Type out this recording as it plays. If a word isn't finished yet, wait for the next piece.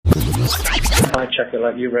checker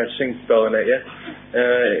like you, Red, sing bowling it, yeah?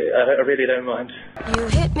 I really don't mind. You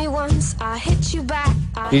hit me once, I hit you back.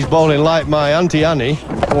 He's bowling like my Auntie Annie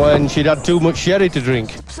when she'd had too much sherry to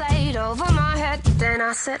drink. Played over my head, then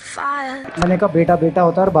I set fire. मैंने कहा बेटा बेटा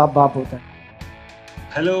होता है और बाप बाप होता है.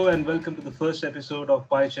 Hello and welcome to the first episode of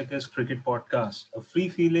Pie Checkers Cricket Podcast, a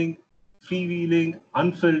freewheeling,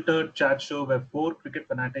 unfiltered chat show where four cricket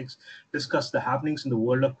fanatics discuss the happenings in the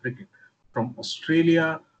world of cricket, from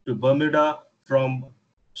Australia to Bermuda, from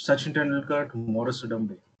Sachin Tendulkar to Morris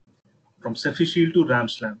Udumbe, from Sefi Shield to Ram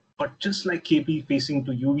Slam. But just like KP facing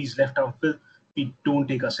to UV's left-arm fill, we don't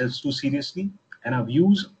take ourselves too seriously, and our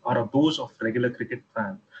views are those of regular cricket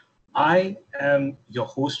fans. I am your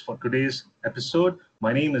host for today's episode.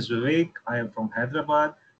 My name is Vivek. I am from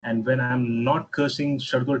Hyderabad. And when I'm not cursing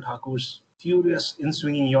Shardul Thakur's furious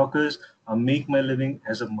in-swinging Yorkers, I make my living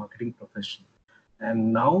as a marketing professional.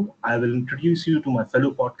 And now I will introduce you to my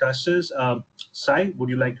fellow podcasters. Sai, would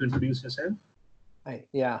you like to introduce yourself? Hi,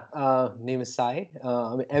 name is Sai.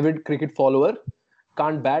 I'm an avid cricket follower.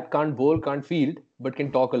 Can't bat, can't bowl, can't field, but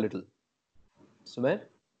can talk a little. Sumer?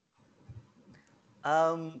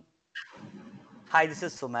 Hi, this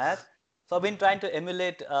is Sumer. So I've been trying to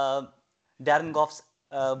emulate Darren Goff's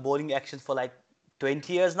bowling actions for like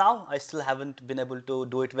 20 years now. I still haven't been able to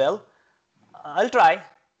do it well. I'll try.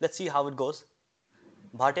 Let's see how it goes.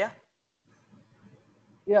 Bhatia?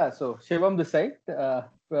 Yeah, so Shivam this side,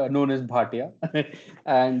 known as Bhatia.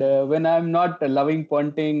 And when I'm not loving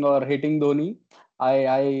punting or hitting Dhoni,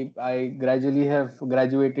 I gradually have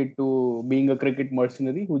graduated to being a cricket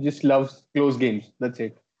mercenary who just loves close games. That's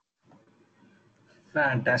it.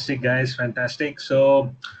 Fantastic, guys. Fantastic.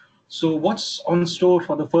 So what's on store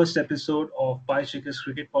for the first episode of Pie Checkers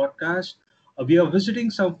Cricket Podcast? We are visiting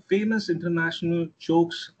some famous international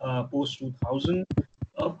chokes post 2000.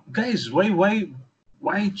 Guys, why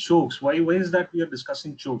chokes? Why is that we are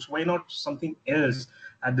discussing chokes? Why not something else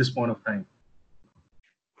at this point of time?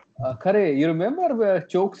 Khare, you remember where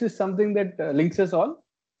chokes is something that links us all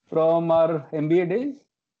from our MBA days?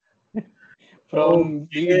 From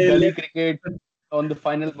gully cricket on the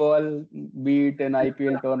final ball, beat an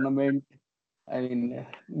IPL tournament. I mean,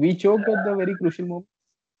 we choked at the very crucial moment.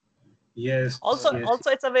 Yes. Also,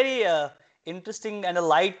 it's a very interesting and a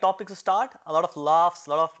light topic to start. A lot of laughs, a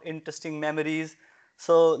lot of interesting memories.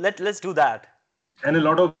 So let's do that. And a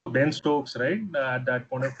lot of Ben Stokes, right? At that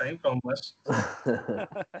point of time from us.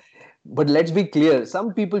 But let's be clear,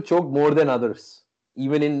 some people choke more than others,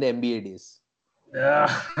 even in the NBA days.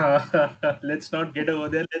 Yeah, let's not get over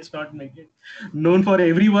there. Let's not make it known for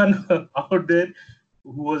everyone out there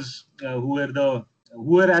who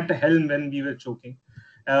were at the helm when we were choking.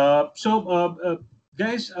 Guys,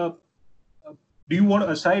 do you want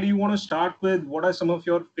to start with what are some of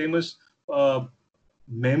your famous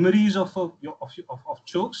memories of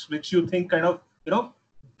chokes, which you think kind of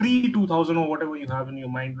pre 2000 or whatever you have in your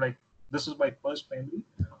mind? Like, this is my first memory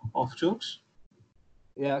of chokes.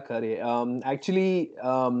 Yeah, Kare. Actually,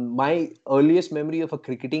 my earliest memory of a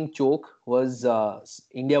cricketing choke was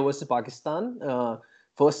India versus Pakistan.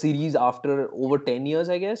 First series after over 10 years,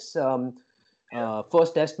 I guess.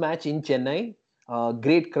 First test match in Chennai.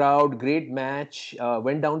 Great crowd, great match.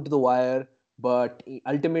 Went down to the wire. But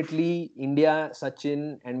ultimately, India,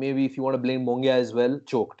 Sachin, and maybe if you want to blame Mongia as well,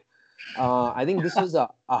 choked. I think this was a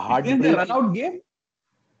heartbreaking... Didn't they run out game?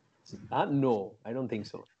 No, I don't think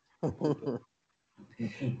so.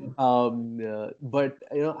 But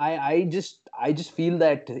I just feel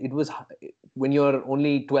that it was when you're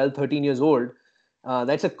only 12, 13 years old,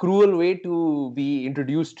 that's a cruel way to be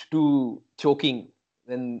introduced to choking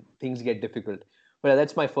when things get difficult. But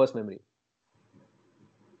that's my first memory.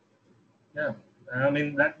 Yeah, I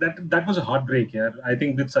mean that was a heartbreak. Yeah, I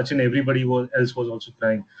think with Sachin, everybody else was also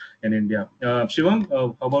crying in India. Shivam,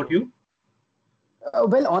 how about you?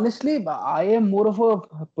 Well, honestly, I am more of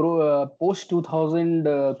a post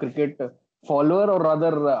 2000 cricket follower, or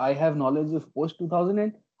rather, I have knowledge of post 2000,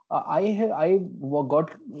 and I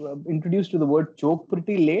got introduced to the word choke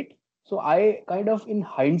pretty late. So I kind of, in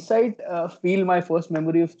hindsight, feel my first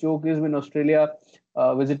memory of choke is when Australia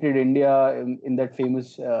visited India in that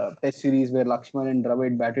famous test series where Lakshman and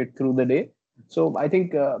Dravid batted through the day. So I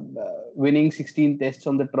think winning 16 tests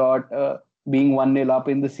on the trot, being 1-0 up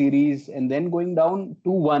in the series, and then going down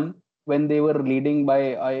 2-1 when they were leading by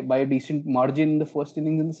a decent margin in the first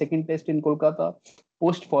innings in the second test in Kolkata.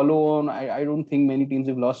 Post follow-on, I don't think many teams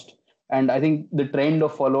have lost. And I think the trend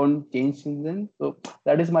of follow-on changed since then. So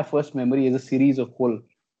that is my first memory as a series of whole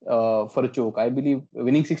for a choke. I believe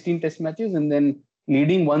winning 16 test matches and then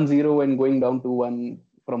leading 1-0 and going down 2-1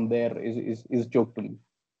 from there is choke to me.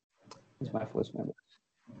 It's my first memory.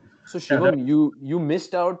 So Shivam, you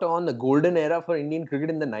missed out on the golden era for Indian cricket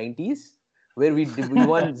in the 90s, where we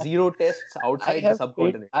won 0 tests I outside the have faint,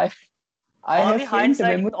 subcontinent. I On have the faint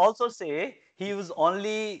hindsight, you memory. can also say he was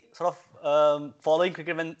only sort of following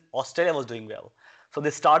cricket when Australia was doing well. So they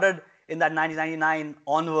started in that 1999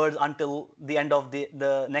 onwards until the end of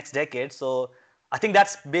the next decade. So I think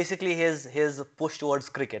that's basically his push towards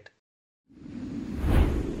cricket.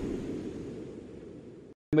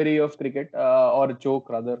 Memory of cricket or a joke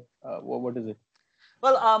rather. What is it?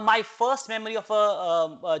 Well, my first memory of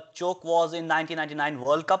a choke was in 1999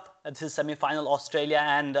 World Cup. This is semi-final Australia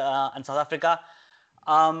and South Africa.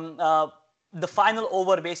 Um, uh, the final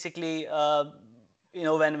over basically,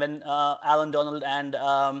 when Alan Donald and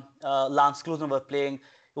Lance Klusener were playing,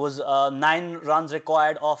 it was 9 runs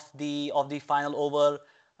required of the final over.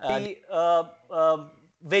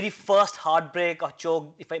 Very first heartbreak or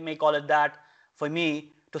choke, if I may call it that, for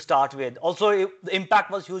me to start with. Also, the impact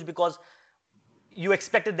was huge because you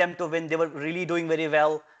expected them to win. They were really doing very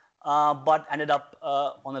well, but ended up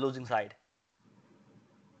on the losing side.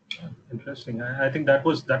 Interesting. I think that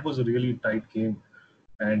was a really tight game,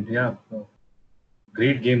 and yeah,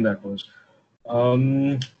 great game that was.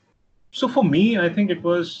 Um, so for me, I think it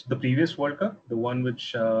was the previous World Cup, the one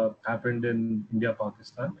which happened in India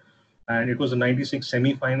Pakistan, and it was a '96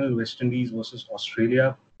 semi-final, West Indies versus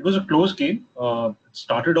Australia. It was a close game. It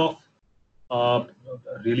started off uh,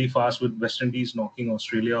 really fast with West Indies knocking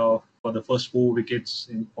Australia off for the first 4 wickets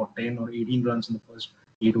for 10 or 18 runs in the first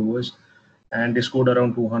 8 overs, and they scored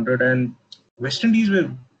around 200. And West Indies were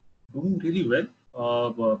doing really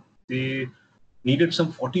well. They needed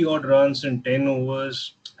some 40 odd runs in 10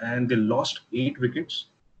 overs, and they lost 8 wickets.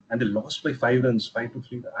 And they lost by 5 runs,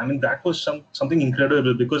 5-3. I mean, that was something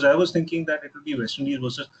incredible, because I was thinking that it would be West Indies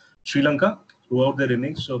versus Sri Lanka throughout their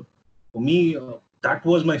innings. So for me, that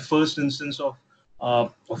was my first instance of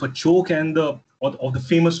a choke and of the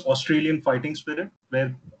famous Australian fighting spirit,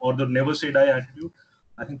 or the never say die attitude.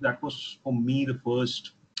 I think that was for me the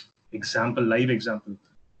first live example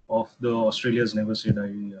of the Australia's never say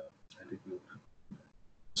die attitude.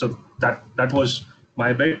 So that was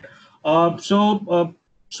my bit.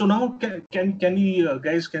 So now can we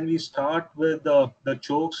guys, can we start with the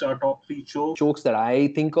chokes, our top 3 chokes? Chokes that I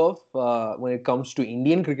think of when it comes to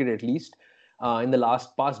Indian cricket, at least in the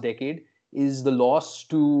past decade, is the loss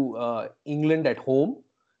to England at home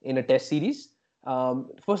in a Test series.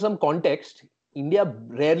 For some context, India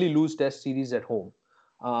rarely lose Test series at home,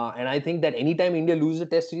 and I think that anytime India loses a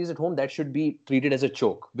Test series at home, that should be treated as a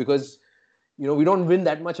choke, because we don't win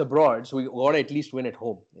that much abroad, so we got to at least win at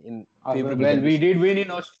home in favorable Well, we conditions. did win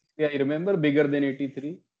in Australia. I remember, bigger than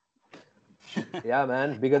 83. Yeah,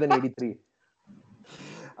 man, bigger than 83.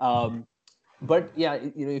 But yeah,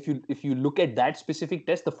 if you look at that specific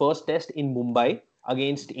test, the first test in Mumbai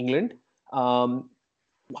against England,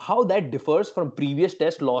 how that differs from previous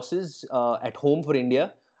test losses at home for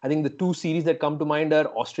India. I think the 2 series that come to mind are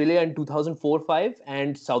Australia in 2004-05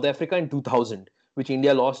 and South Africa in 2000, which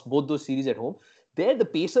India lost both those series at home. There, the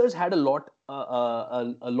Pacers had a lot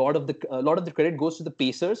of the credit goes to the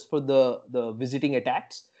Pacers for the visiting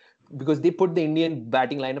attacks, because they put the Indian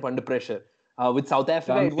batting lineup under pressure. With South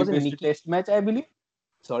Africa, it was a missed a test match, I believe.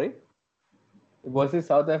 Sorry? Was it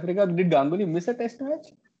South Africa? Did Ganguly miss a test match?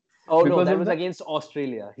 Oh, no, Because that of was that? against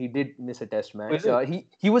Australia. He did miss a test match. Was it?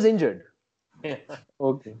 He was injured.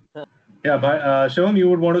 Okay. Yeah, but Shivam, you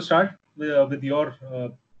would want to start with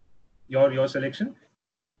your selection.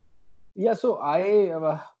 Yeah, so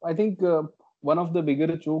I think one of the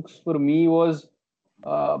bigger chokes for me was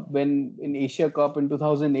when in Asia Cup in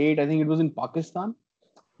 2008. I think it was in Pakistan.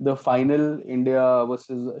 The final, India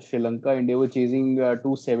versus Sri Lanka. India were chasing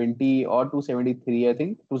 270 or 273. I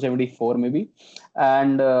think 274 maybe,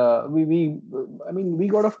 and we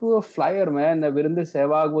got off to a flyer, man. Virender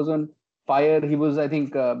Sehwag was on fire. He was, I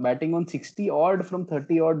think, batting on 60 odd from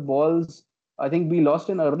 30 odd balls. I think we lost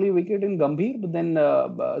an early wicket in Gambhir, but then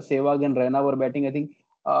Sehwag and Raina were batting. I think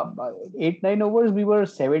 8-9 overs, we were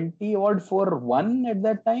 70 odd for one at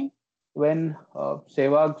that time when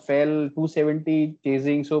Sehwag fell 270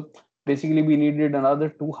 chasing. So basically, we needed another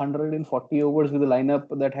 240 overs with a lineup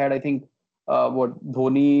that had, I think,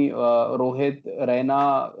 Dhoni, Rohit,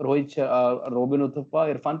 Raina, Robin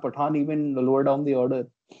Uthappa, Irfan Pathan, even lower down the order.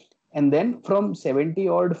 And then from 70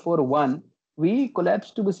 odd for one, we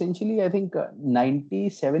collapsed to essentially, I think,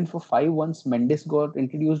 97 for five once Mendes got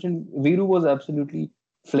introduced, and Viru was absolutely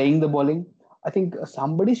flaying the bowling. I think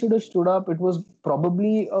somebody should have stood up. It was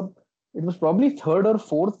probably third or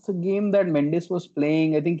fourth game that Mendes was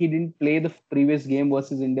playing. I think he didn't play the previous game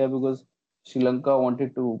versus India because Sri Lanka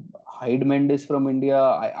wanted to hide Mendes from India.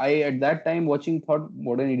 I at that time watching thought,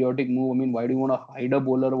 what an idiotic move. I mean, why do you want to hide a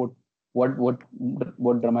bowler?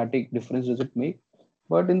 What dramatic difference does it make?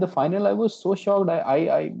 But in the final, I was so shocked.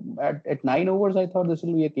 At 9 overs, I thought this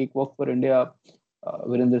will be a cakewalk for India.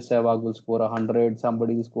 Virender Sehwag will score 100.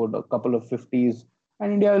 Somebody will score a couple of 50s,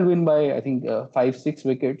 and India will win by I think 5-6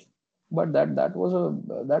 wickets. But that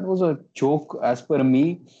was a choke as per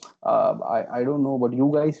me. I don't know what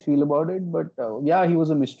you guys feel about it, but yeah, he was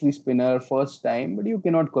a mystery spinner first time. But you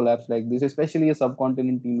cannot collapse like this, especially a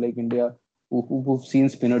subcontinent team like India, who've seen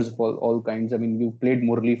spinners of all kinds. I mean, you played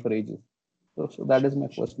Murli for ages. So that is my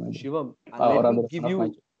first memory. Shivam, Or let me rather, give one of my.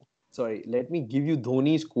 you let me give you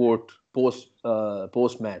Dhoni's quote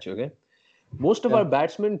post match. Okay, most of Yeah. our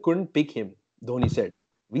batsmen couldn't pick him. Dhoni said,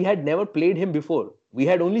 "We had never played him before. We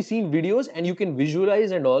had only seen videos, and you can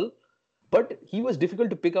visualize and all, but he was difficult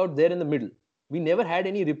to pick out there in the middle. We never had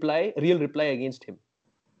any real reply against him."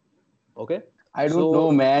 Okay, I don't know,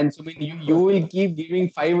 so man. So I mean, you will keep giving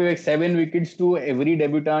 5 7 wickets to every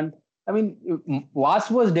debutant. I mean,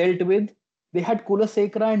 Vas was dealt with. They had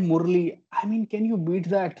Kulasekara and Murli. I mean, can you beat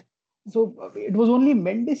that? So it was only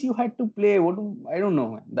Mendes you had to play. What I don't know,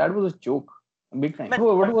 man. That was a joke, big time. Man,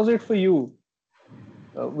 What was it for you?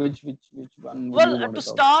 Which one would you well, want to to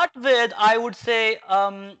talk? start with, I would say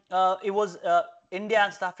it was India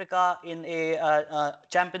and South Africa in a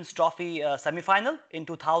Champions Trophy semi-final in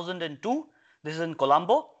 2002. This is in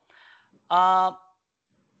Colombo. Uh,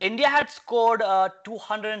 India had scored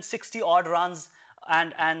 260 odd runs,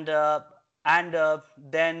 and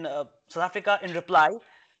then South Africa, in reply,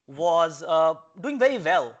 was doing very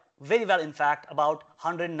well. In fact, about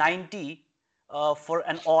 190 for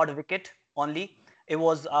an odd wicket only. It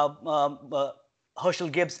was Herschel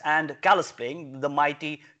Gibbs and Callis playing, the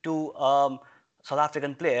mighty two South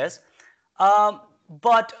African players.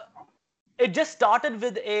 But it just started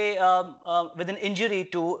with with an injury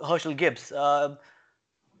to Herschel Gibbs.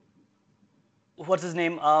 What's his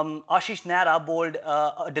name? Ashish Nehra bowled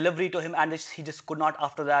a delivery to him, and he just could not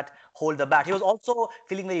after that hold the bat. He was also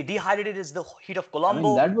feeling very dehydrated. It's the heat of I mean,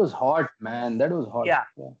 Colombo. that was hot, man. That was hot. Yeah,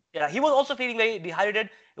 Yeah. yeah. He was also feeling very dehydrated.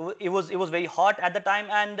 It was very hot at the time,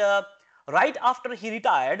 and right after he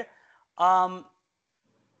retired, um,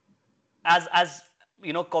 as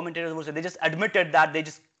commentators would say, they just admitted that they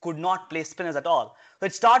just could not play spinners at all. So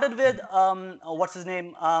it started with what's his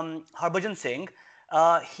name, Harbhajan Singh.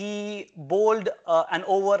 He bowled an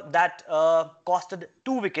over that costed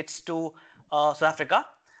 2 wickets to South Africa.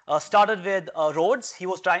 Started with Rhodes. He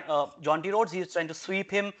was trying John T. Rhodes. He was trying to sweep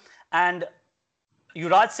him, and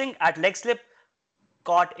Yuvraj Singh at leg slip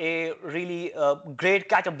caught a really great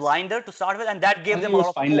catch, a blinder to start with, and that I gave think them it a was lot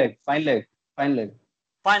of fine hope. leg, fine leg, fine leg,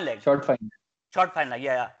 Fine leg. short fine. Short fine leg,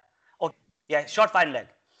 yeah. Okay, yeah, short fine leg,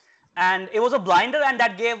 and it was a blinder, and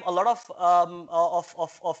that gave a lot of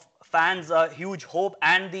fans huge hope,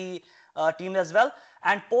 and the team as well.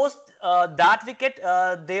 And post that wicket,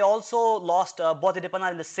 they also lost Bote Dipana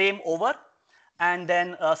in the same over, and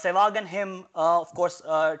then Sehwag and him, of course,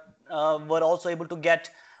 were also able to get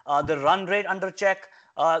the run rate under check.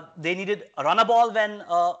 They needed a runner ball when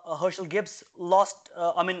Herschel Gibbs lost.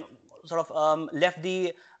 Sort of left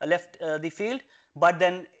the field, but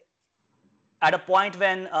then at a point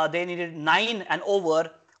when they needed 9 and over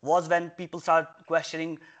was when people started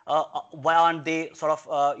questioning why aren't they sort of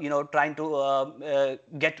trying to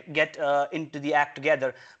get into the act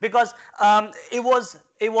together, because it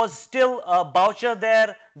was still Boucher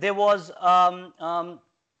there. There was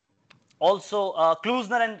also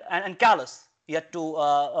Klusner and Callis yet to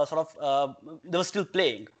they were still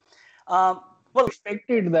playing. Well,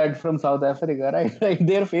 Expected that from South Africa, right? Like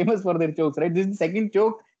they're famous for their jokes, right? This is the second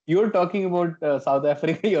joke you're talking about South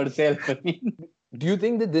Africa yourself. I mean, do you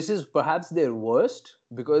think that this is perhaps their worst?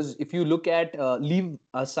 Because if you look at leave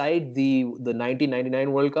aside the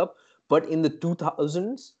 1999 World Cup, but in the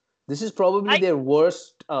 2000s, this is probably I their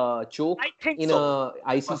worst I choke think in so.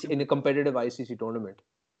 a ICC in a competitive ICC tournament.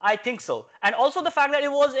 I think so, and also the fact that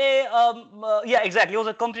it was yeah, exactly, it was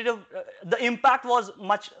a competitive. The impact was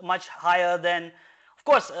much higher than, of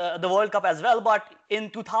course, the World Cup as well. But in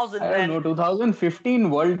 2000, I don't when know. 2015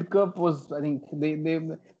 World Cup was, I think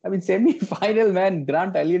I mean, semi-final, man.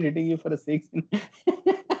 Grant Elliott hitting you for a six.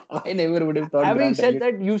 I never would have thought Having Grant said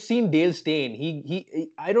Elliott. that, you've seen Dale Steyn.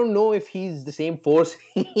 I don't know if he's the same force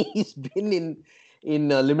he's been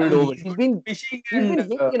in I limited mean, overs. he's good at fishing He's and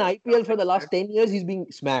been hit in IPL for the last 10 years. He's being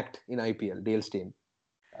smacked in IPL. Dale Steyn.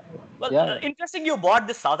 well, yeah. interesting you bought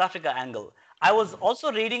this South Africa angle. I was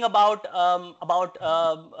also reading about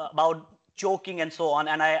choking and so on.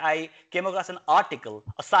 And I came across an article,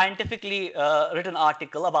 a scientifically written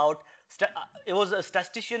article about, it was a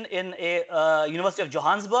statistician in a University of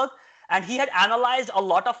Johannesburg, and he had analyzed a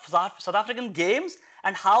lot of South African games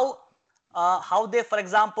and how they, for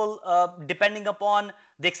example, depending upon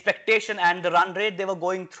the expectation and the run rate they were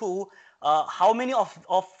going through, how many of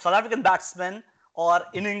South African batsmen or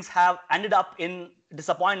innings have ended up in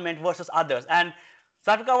disappointment versus others. And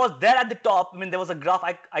South Africa was there at the top. I mean, there was a graph,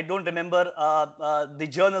 I don't remember the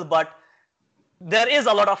journal, but there is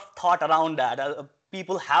a lot of thought around that.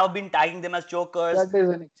 People have been tagging them as chokers. That is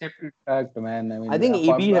an accepted fact, man. I mean, I think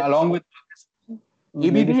AB along with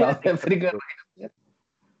maybe South Africa.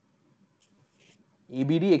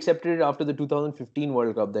 ABD accepted it after the 2015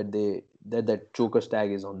 World Cup that that chokers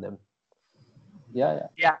tag is on them. Yeah.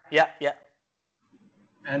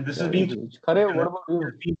 And this has been huge. Khare, what about you?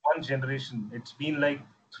 It's been one generation. It's been like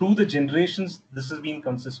through the generations, this has been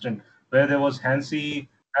consistent. Where there was Hansi,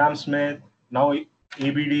 Graham Smith, now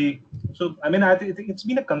ABD. So I mean, I think it's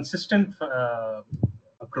been a consistent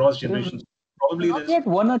across generations. Probably not yet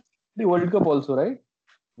won the World Cup also, right?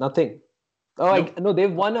 Nothing. Oh, no,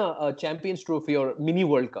 they've won a Champions Trophy or Mini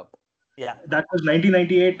World Cup. Yeah, that was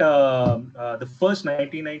 1998. The first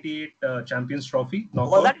 1998 Champions Trophy.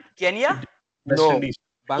 Knockout. Was that Kenya? West Indies.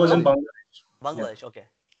 It was in Bangladesh. Bangladesh, okay.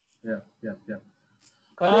 Yeah.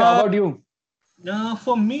 Khare, how about you?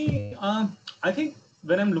 For me, I think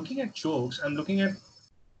when I'm looking at chokes, I'm looking at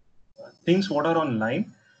things what are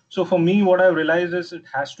online. So for me, what I realized is it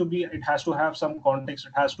has to have some context.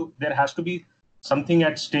 There has to be something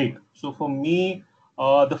at stake. So for me,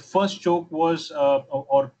 the first choke was,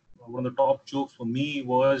 or one of the top chokes for me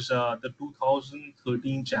was the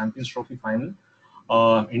 2013 Champions Trophy final,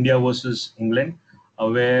 India versus England,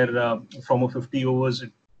 where from a 50 overs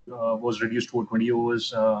it was reduced to a 20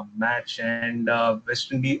 overs match, and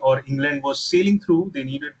West Indies or England was sailing through. They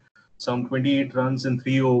needed some 28 runs in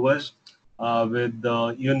 3 overs with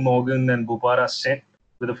Ian Morgan and Bopara set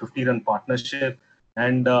with a 50-run partnership.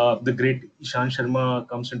 And the great Ishant Sharma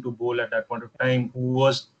comes into bowl at that point of time, who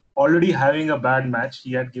was already having a bad match.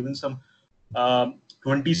 He had given some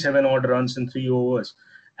 27 odd runs in 3 overs.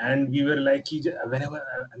 And we were like,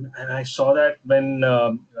 and I saw that when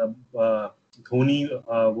Dhoni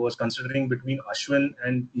was considering between Ashwin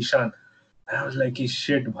and Ishant. And I was like,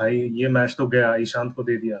 shit, bhai, ye match to gaya, Ishant ko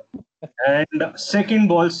de diya. And second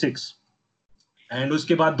ball 6. And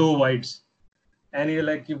uske baad 2 wides. And you're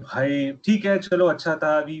like, bhai, theek hai, chalo, acha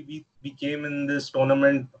tha. We came in this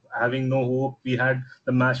tournament having no hope. We had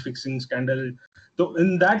the match fixing scandal. So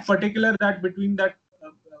in that particular, between that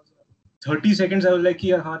 30 seconds, I was like,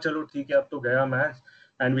 yeah, chalo, theek hai, ab to gaya match.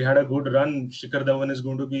 And we had a good run. Shikhar Dhawan is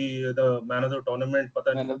going to be the man of the tournament.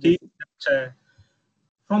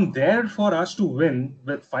 From there, for us to win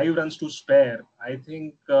with 5 runs to spare, I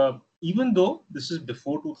think even though this is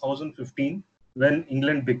before 2015, when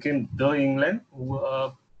England became the England,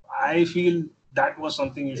 I feel that was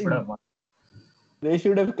something you should have won. They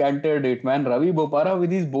should have cantered it, man. Ravi Bopara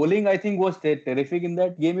with his bowling, I think, was terrific in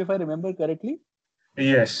that game, if I remember correctly.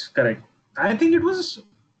 Yes, correct. I think it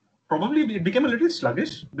became a little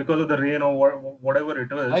sluggish because of the rain or whatever it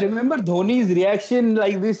was. I remember Dhoni's reaction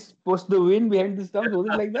like this post the win behind the stumps. Was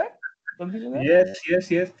it like that? Something like that?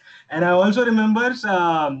 Yes. And I also remember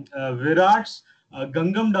Virat's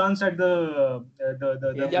Gangam dance at the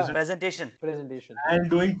presentation and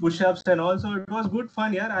doing push-ups, and also it was good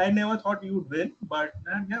fun. Yeah, I never thought we would win, but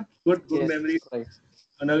good memories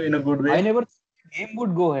in a good way. I never thought the game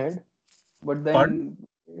would go ahead, but then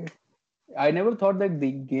I never thought that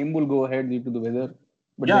the game will go ahead due to the weather.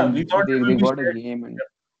 But then we thought they got a game, and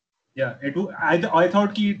I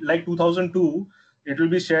thought like 2002 it will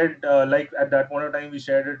be shared like at that point of time we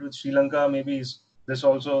shared it with Sri Lanka. Maybe this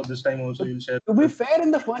time also you'll share. To be fair,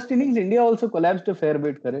 in the first innings, India also collapsed a fair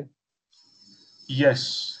bit, correct?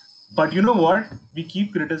 Yes, but you know what? We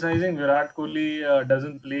keep criticizing Virat Kohli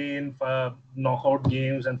doesn't play in knockout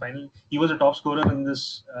games, and finally he was a top scorer in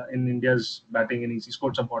this in India's batting innings. He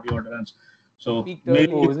scored some 40 odd runs. So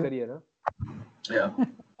maybe his career, huh? Yeah.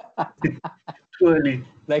 Too early.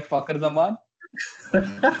 Like Fakhar Zaman?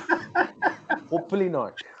 Hopefully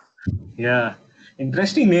not. Yeah.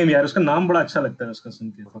 Interesting name, yaar. Uska naam bada acha lagta hai uska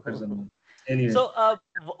sun ke, Fakhar Zaman. Anyway. So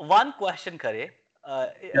one question, Khare.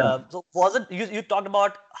 So was it you talked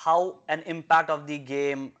about how an impact of the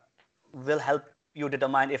game will help you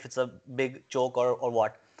determine if it's a big choke or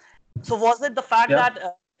what? So was it the fact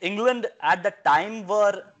that England at the time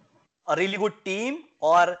were a really good team,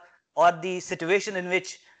 or the situation in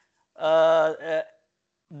which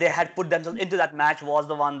they had put themselves into that match was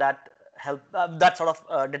the one that helped that sort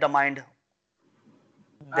of determined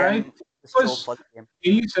them? this It show was for the game.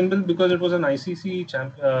 really simple because it was an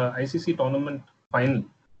ICC tournament final.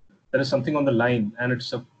 There is something on the line, and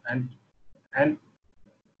and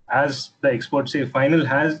as the experts say, final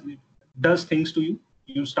does things to you.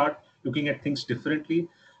 You start looking at things differently.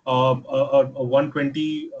 A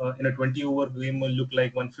 120 in a 20 over game will look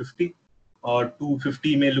like 150, or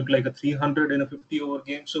 250 may look like a 300 in a 50 over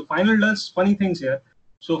game. So final does funny things here.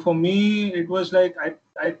 So for me, it was like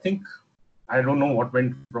I think I don't know what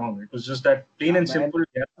went wrong. It was just that plain and Man, simple.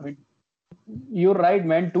 Yeah. I mean, you're right,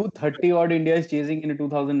 man. 230 odd India is chasing in a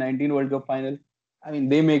 2019 World Cup final. I mean,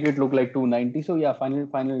 they make it look like 290. So yeah,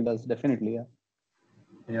 final does definitely. Yeah.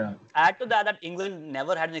 Yeah. Add to that England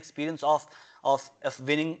never had an experience of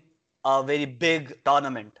winning a very big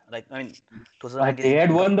tournament. Like I mean, They 2019.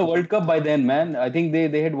 had won the World Cup by then, man. I think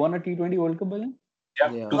they had won a T20 World Cup by then.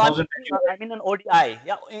 Yeah. Yeah. No, 2020. I mean an ODI.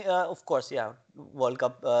 Yeah, of course. Yeah, World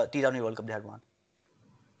Cup, T20 World Cup they had won.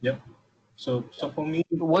 Yeah. So for me,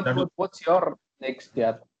 So that was what's your next?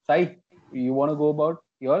 Yeah, Sai, you want to go about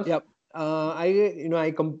yours? Yeah,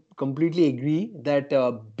 I completely agree that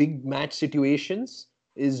big match situations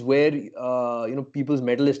is where people's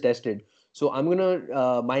mettle is tested. So I'm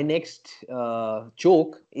gonna my next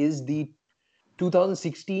choke is the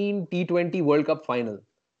 2016 T20 World Cup final.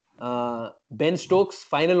 Ben Stokes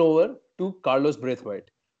final over to Carlos Braithwaite.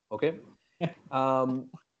 Okay. Um,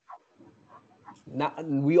 Now,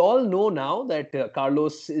 we all know now that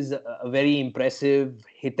Carlos is a very impressive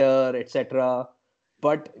hitter, etc.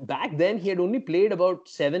 But back then, he had only played about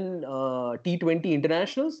 7 T20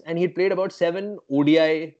 internationals, and he had played about 7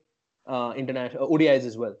 ODI international ODIs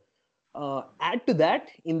as well. Add to that,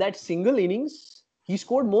 in that single innings, he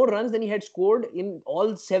scored more runs than he had scored in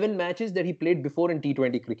all 7 matches that he played before in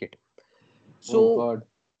T20 cricket. Oh So God.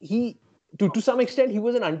 he, to some extent, he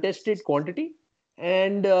was an untested quantity,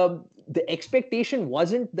 and the expectation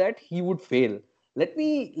wasn't that he would fail. Let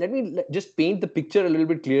me just paint the picture a little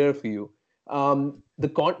bit clearer for you. The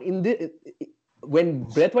con in the When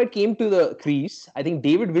Braithwaite came to the crease, I think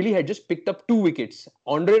David Willey had just picked up 2 wickets.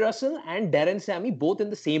 Andre Russell and Darren Sammy both in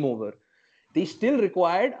the same over. They still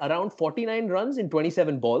required around 49 runs in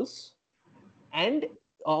 27 balls. And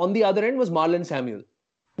on the other end was Marlon Samuel,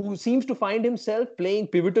 who seems to find himself playing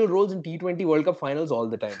pivotal roles in T20 World Cup finals all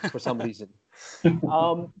the time for some reason.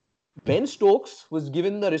 Ben Stokes was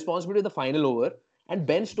given the responsibility of the final over, and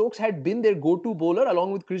Ben Stokes had been their go-to bowler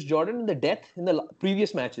along with Chris Jordan in the death in the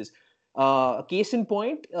previous matches. Case in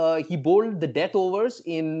point, he bowled the death overs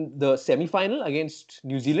in the semi-final against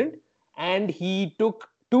New Zealand, and he took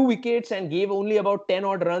 2 wickets and gave only about 10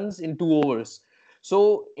 odd runs in 2 overs.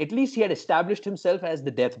 So at least he had established himself as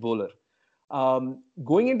the death bowler.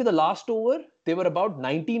 Going into the last over, there were about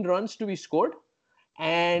 19 runs to be scored,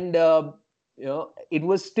 and it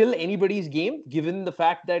was still anybody's game given the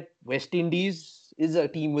fact that West Indies is a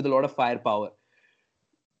team with a lot of firepower.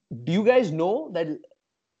 Do you guys know that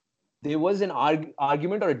there was an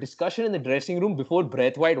argument or a discussion in the dressing room before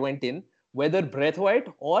Braithwaite went in whether Braithwaite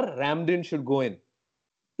or Ramden should go in?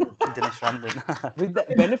 Dinesh Ramdin. With the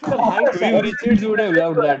benefit of Viv hindsight, Richards would have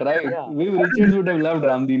loved that, right? Yeah. Viv Richards would have loved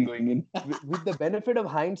Ramdeen going in. with the benefit of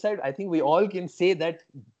hindsight, I think we all can say that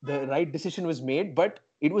the right decision was made, but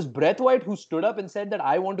it was Braithwaite who stood up and said that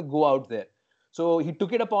I want to go out there. So he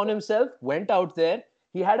took it upon himself, went out there.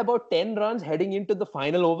 He had about 10 runs heading into the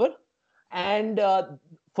final over. And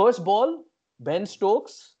first ball, Ben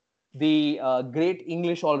Stokes, the great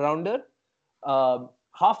English all-rounder,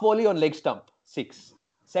 half volley on leg stump, 6.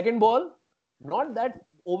 Second ball, not that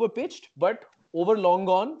over pitched, but over long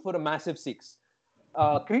gone for a massive 6.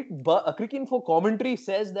 Cricket Info commentary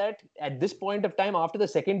says that at this point of time, after the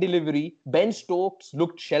second delivery, Ben Stokes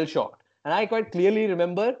looked shell-shocked. And I quite clearly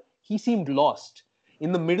remember he seemed lost.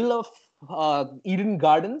 In the middle of Eden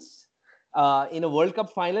Gardens, in a World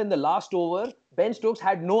Cup final in the last over, Ben Stokes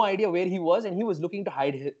had no idea where he was and he was looking to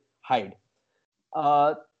hide.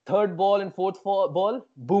 Third ball and fourth ball,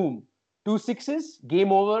 boom. 2 sixes,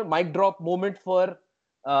 game over, mic drop moment for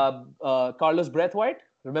Carlos Braithwaite.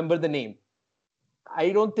 Remember the name.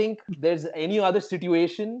 I don't think there's any other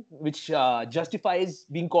situation which justifies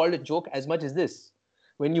being called a joke as much as this.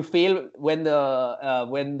 When you fail when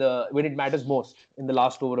it matters most in the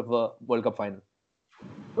last over of a World Cup final.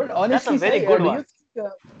 But honestly, That's a very Sai, good do one.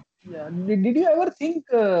 you think, did you ever think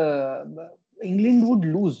England would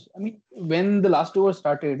lose? I mean, when the last over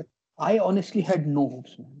started, I honestly had no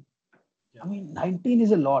hopes, man. I mean, 19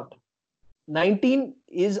 is a lot. 19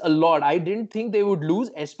 is a lot. I didn't think they would lose,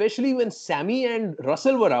 especially when Sammy and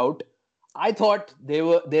Russell were out. I thought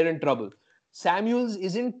they're in trouble. Samuels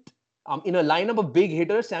isn't in a lineup of big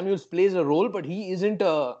hitters. Samuels plays a role, but he isn't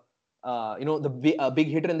a a big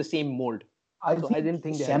hitter in the same mold. I didn't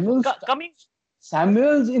think they had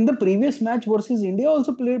Samuels in the previous match versus India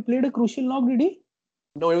also played a crucial knock, did he?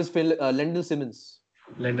 No, it was Lendl Simmons.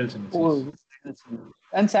 Oh,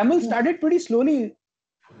 and Samuel started pretty slowly.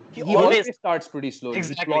 He always starts pretty slowly.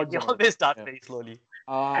 Exactly. He always starts very slowly.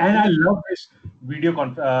 And I love this video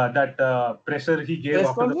that presser he gave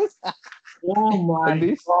after the. Oh my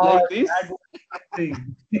God! That was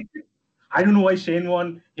I don't know why Shane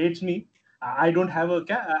Warne hates me. I don't have a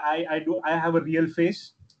I have a real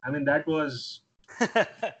face. I mean, that was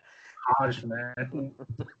harsh, man.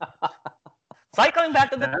 So coming back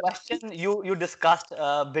to the question you discussed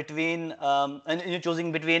between and you're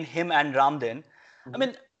choosing between him and Ramdin. I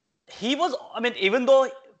mean, he was. I mean, even though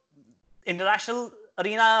international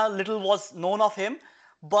arena little was known of him,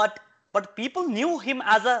 but people knew him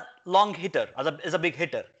as a long hitter, as a big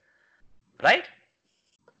hitter, right?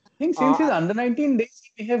 I think since his under-19 days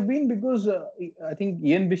he may have been, because I think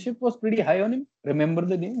Ian Bishop was pretty high on him. Remember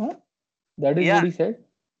the name, huh? That is what he said.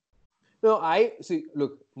 No, I see.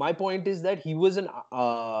 Look, my point is that he was an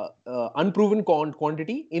unproven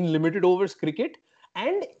quantity in limited overs cricket,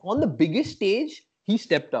 and on the biggest stage, he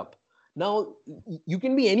stepped up. Now, you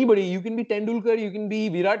can be anybody. You can be Tendulkar, you can be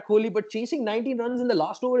Virat Kohli, but chasing 19 runs in the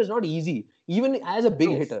last over is not easy, even as a big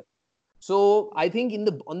hitter. So I think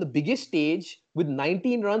on the biggest stage with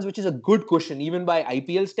 19 runs, which is a good cushion, even by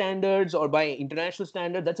IPL standards or by international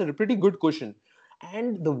standards, that's a pretty good cushion.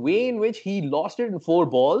 And the way in which he lost it in 4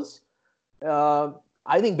 balls,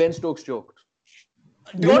 I think Ben Stokes choked.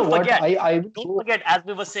 Don't forget, as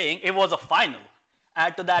we were saying, it was a final.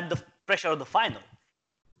 Add to that the pressure of the final.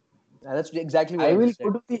 That's exactly what I will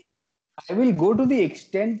say. I will go to the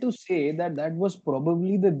extent to say that was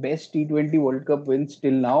probably the best T20 World Cup win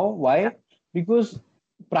still now. Why? Because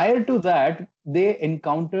prior to that, they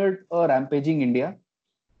encountered a rampaging India.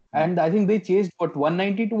 And I think they chased,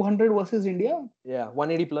 190, 200 versus India? Yeah,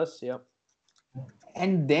 180 plus, yeah.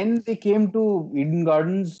 And then they came to Eden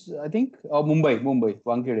Gardens, I think, or Mumbai,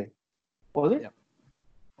 Wankhede. Was it? Yeah,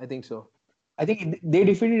 I think so. I think they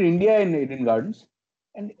defeated India in Eden Gardens.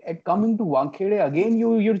 And at coming to Wankhede, again,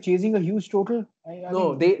 you're chasing a huge total.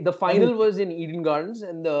 The final was in Eden Gardens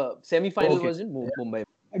and the semi-final was in Mumbai.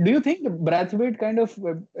 Do you think Brathwaite kind of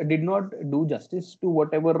did not do justice to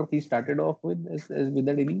whatever he started off with with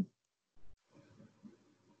that inning?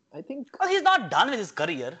 I think... Well, he's not done with his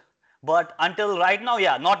career. But until right now,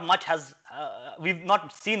 not much has... we've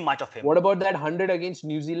not seen much of him. What about that 100 against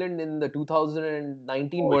New Zealand in the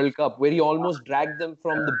 2019 World Cup, where he almost dragged them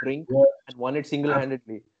from the brink and won it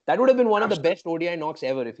single-handedly? That would have been one of the best ODI knocks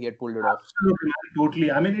ever if he had pulled it off. Absolutely,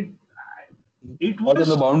 totally. I mean, it was on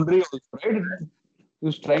the boundary also, right? He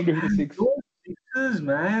was trying to hit 6. Sixes,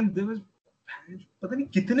 man. There was...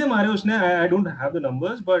 I don't have the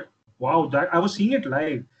numbers, but wow, that I was seeing it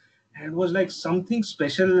live. And it was like something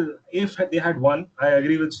special. If they had won, I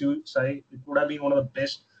agree with you, Sai. It would have been one of the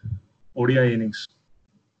best ODI innings.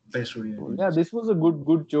 Best ODI innings. Yeah, this was a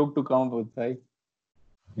good joke to count with, Sai.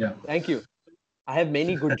 Yeah. Thank you. I have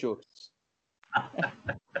many good jokes.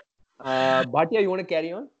 Bhatia, you want to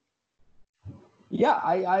carry on? Yeah,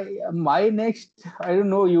 my next, I don't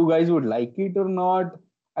know, you guys would like it or not.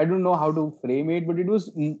 I don't know how to frame it, but it was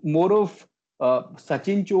more of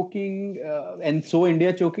Sachin choking and so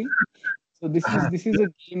India choking. So this is a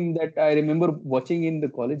game that I remember watching in the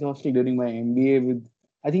college hostel during my MBA with.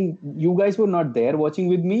 I think you guys were not there watching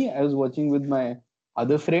with me. I was watching with my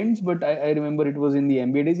other friends, but I remember it was in the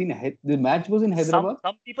MBA days. The match was in Hyderabad.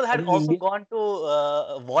 Some people had also gone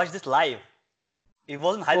to watch this live. It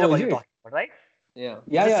wasn't Hyderabad you're talking about, right? Yeah.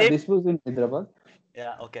 This was in Hyderabad.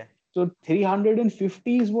 Yeah. Okay. So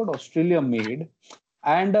 350 is what Australia made.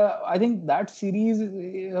 And I think that series,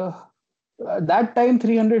 that time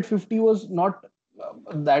 350 was not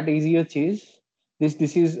that easy a chase.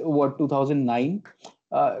 This is what 2009.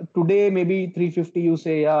 Today maybe 350 you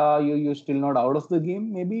say you're still not out of the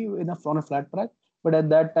game, maybe enough on a flat track. But at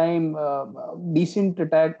that time, decent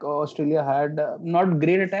attack Australia had, not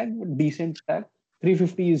great attack, but decent attack.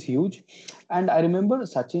 350 is huge. And I remember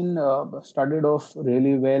Sachin started off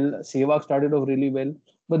really well. Sehwag started off really well.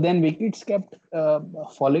 But then wickets kept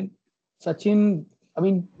falling. Sachin, I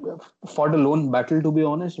mean, fought a lone battle, to be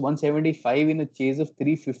honest. 175 in a chase of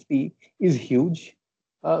 350 is huge.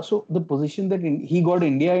 So the position that he got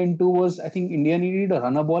India into was, I think India needed a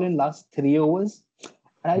runner ball in last 3 overs.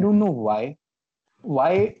 And I don't know why.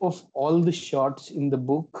 Why of all the shots in the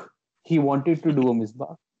book, he wanted to do a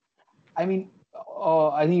misbah. I mean,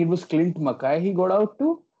 I think it was Clint Mackay he got out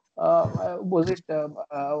to. Was it kind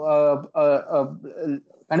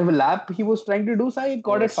of a lap he was trying to do? So he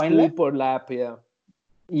got a fine lap. Super lap, yeah.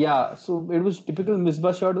 Yeah, so it was typical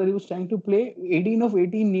Misbah shot that he was trying to play. 18 of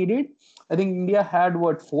 18 needed. I think India had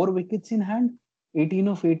what, 4 wickets in hand? 18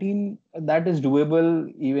 of 18, that is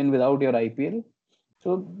doable even without your IPL.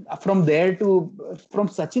 So from there to from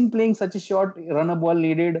Sachin playing such a shot, run a ball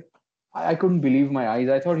needed, I couldn't believe my eyes.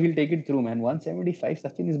 I thought he'll take it through, man. 175,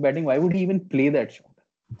 Sachin is batting. Why would he even play that shot?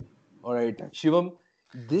 All right, Shivam,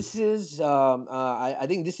 this is I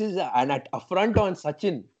think this is an affront on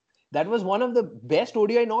Sachin. That was one of the best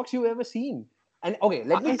ODI knocks you've ever seen. And okay,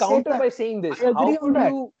 let me I said counter that. by saying this: I agree on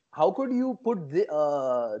that. how could you put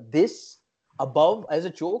this above as a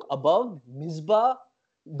choke above Misbah,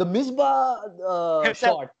 the Misbah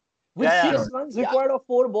Himself. shot with Yeah, yeah. 6 runs required of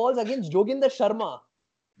 4 balls against Joginder Sharma?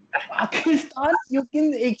 Pakistan, you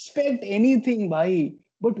can expect anything, bhai.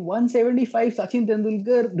 But 175, Sachin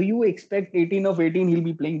Tendulkar, do you expect 18 of 18 he'll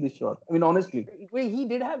be playing this shot? I mean, honestly. Wait,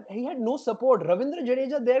 he had no support. Ravindra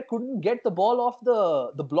Jadeja there couldn't get the ball off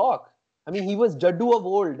the block. I mean, he was Jaddu of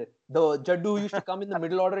old. The Jaddu who used to come in the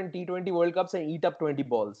middle order in T20 World Cups and eat up 20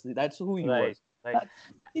 balls. That's who he Right, was. right.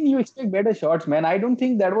 Sachin, you expect better shots, man. I don't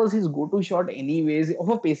think that was his go-to shot anyways of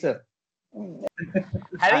a pacer.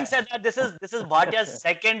 Having said that, this is Bhatia's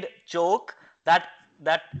second choke that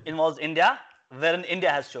involves India, wherein India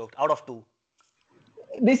has choked out of two.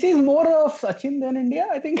 This is more of Sachin than India,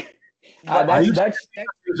 I think. But Are you That's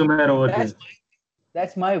Sumer over here?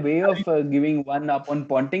 that's my way of giving one up on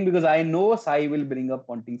Ponting because I know Sai will bring up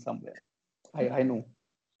Ponting somewhere. I know.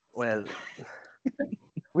 Well,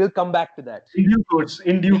 we'll come back to that. In due course.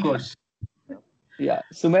 In due course. Yeah,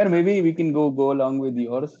 Sumer, maybe we can go along with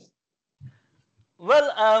yours.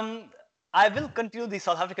 well, I will continue the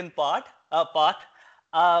South African part.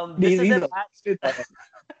 This is He's a obsessed match. with that.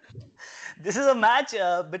 This is a match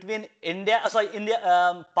between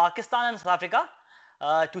Pakistan and South Africa,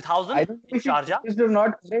 2000 I don't know in if it's Sharjah. obsessed or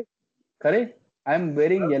not. Correct. I'm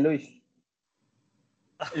wearing yellowish.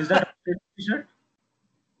 Is that a t-shirt?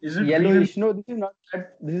 Is it green? Yellowish. No, this is not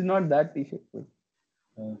that. This is not that t-shirt.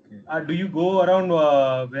 Okay. Do you go around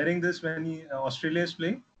wearing this when Australia is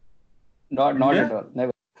playing? Not India? at all.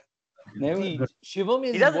 Never. Never. See, Shivam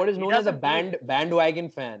He is doesn't- what is he known as a doesn't bandwagon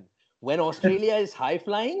fan. When Australia is high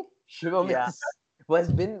flying, Shivam Yeah.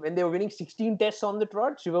 when they were winning 16 tests on the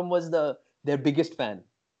trot, Shivam was their biggest fan.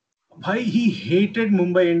 Bhai, he hated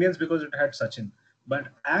Mumbai Indians because it had Sachin. But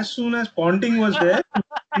as soon as Ponting was there,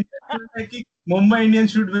 he was like, Mumbai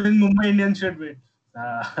Indians should win, Mumbai Indians should win.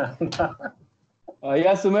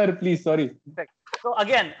 Yeah, Sumer, please. Sorry. So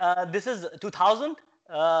again, this is 2000,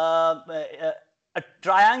 a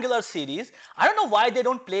triangular series. I don't know why they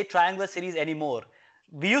don't play triangular series anymore.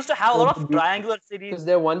 We used to have a lot of triangular series. Because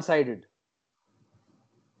they're one-sided.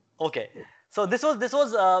 Okay, so this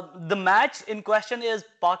was the match in question is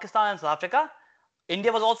Pakistan and South Africa.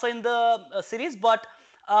 India was also in the series, but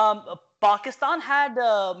Pakistan had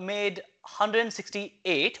made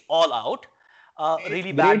 168 all out.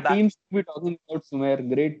 Really bad. Great teams to be talking about, Sumer.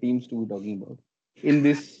 Great teams to be talking about in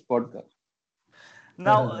this podcast.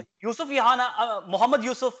 Now, Mohammad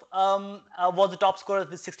Yusuf was the top scorer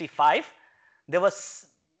with 65. There was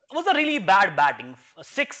a really bad batting,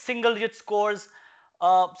 6 single-digit scores.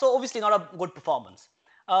 So obviously not a good performance.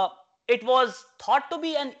 It was thought to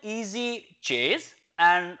be an easy chase,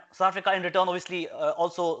 and South Africa in return obviously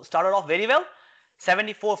also started off very well,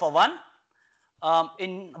 74 for 1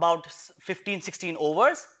 in about 15-16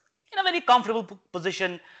 overs, in a very comfortable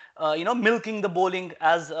position, milking the bowling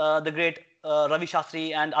as the great Ravi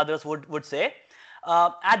Shastri and others would say.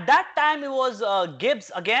 At that time, it was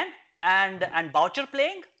Gibbs again and Boucher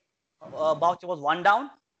playing. Boucher was 1 down.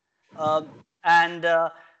 And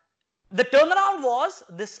the turnaround was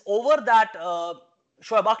this over that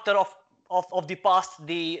Shoaib Akhtar of the past,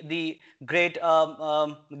 the great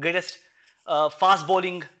greatest fast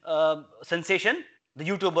bowling sensation, the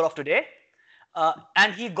YouTuber of today,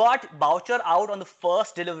 and he got Boucher out on the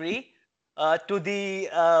first delivery to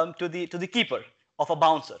the keeper of a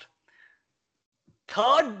bouncer.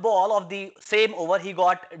 Third ball of the same over, he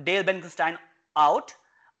got Dale Benkenstein out,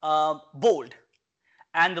 bowled.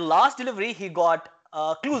 And the last delivery, he got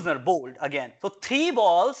Klusner bowled again. So 3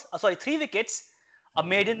 wickets, a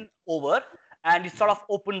maiden over, and it sort of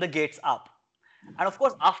opened the gates up. And of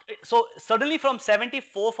course, so suddenly from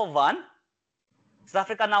 74 for 1, South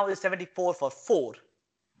Africa now is 74 for 4.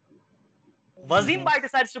 Wasim Bhai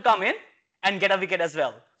decides to come in and get a wicket as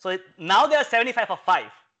well. So now they are 75 for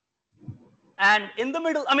 5. And in the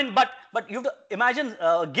middle, but you have to imagine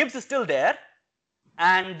Gibbs is still there,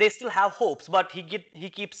 and they still have hopes, but he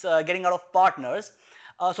keeps getting out of partners.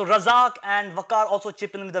 So Razak and Waqar also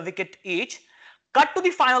chip in with a wicket each. Cut to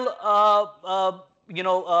the final,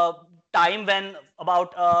 time when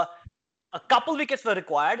about a couple wickets were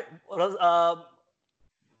required.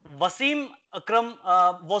 Wasim Akram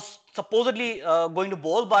was supposedly going to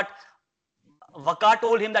bowl, but Waqar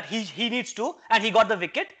told him that he needs to, and he got the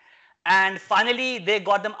wicket. And finally, they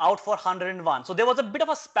got them out for 101. So there was a bit of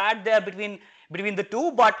a spat there between the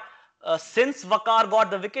two, but since Waqar got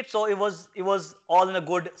the wicket, so it was all in a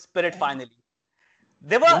good spirit finally.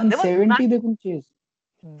 They were 170 they could chase.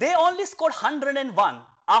 they only scored 101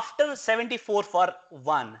 after 74 for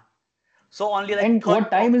 1. So only like And what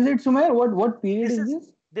time is it, Sumer? What period this is is this?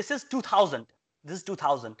 this is 2000. This is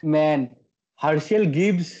 2000. Man, Herschel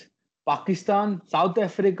Gibbs, Pakistan, South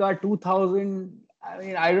Africa, 2000. I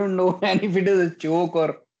mean, I don't know, man, if it is a joke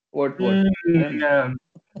or what. Yeah.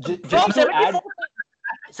 From Just to add,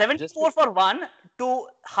 74 for 1 to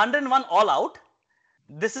 101 all out.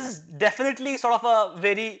 This is definitely sort of a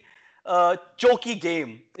very choky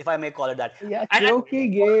game, if I may call it that. Yeah, And- choky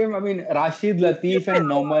game. I mean, Rashid Latif and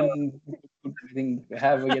Noman, I think,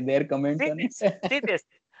 have their comments on it. See this.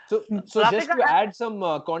 so South just to Africa add some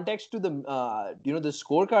context to the the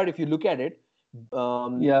scorecard, if you look at it,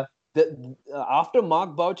 Yeah. after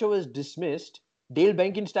Mark Boucher was dismissed, Dale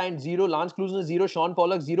Benkenstein 0, Lance Klusener 0, Sean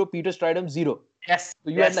Pollock 0, Peter Stridham 0. Yes. So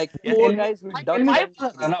you had like yes. 4 guys who Tell ducked. me Five- there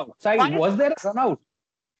was a run out. Sai, was there a run out?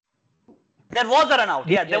 There was a run out.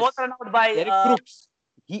 Yeah, there was Yes. a run out by Derek Crooks.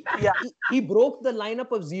 yeah. He broke the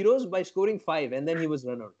lineup of zeros by scoring 5, and then he was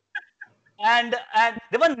run out. and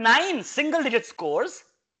there were 9 single digit scores,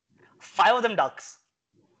 5 of them ducks.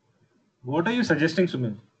 What are you suggesting,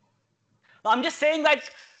 Sumit? I'm just saying that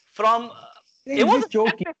from This was is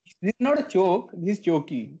choky. This is not a joke. This is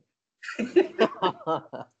choky.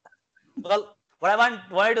 well, what I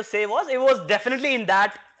wanted to say was it was definitely in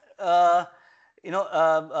that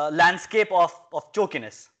landscape of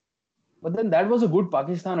chokiness. But then that was a good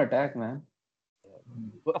Pakistan attack, man.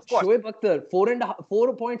 Of course. Shoaib Akhtar,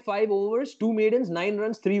 4.5 overs, 2 maidens, 9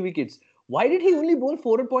 runs, 3 wickets. Why did he only bowl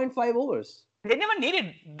 4.5 overs? They never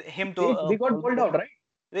needed him to. They got bowled out, right?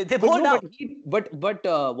 They bowled out. But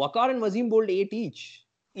Waqar and Wasim bowled 8 each.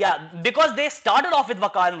 Yeah, because they started off with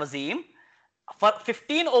Waqar and Wasim. For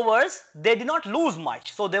 15 overs, they did not lose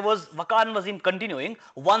much. So there was Waqar and Wasim continuing.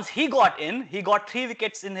 Once he got in, he got 3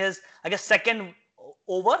 wickets in his, I guess, second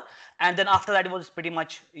over. And then after that, it was pretty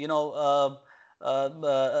much,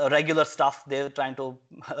 regular stuff. They were trying to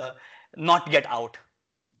not get out.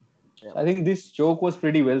 I think this joke was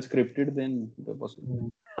pretty well scripted. Then it was.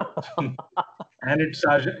 And it's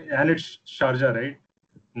Sharjah, right?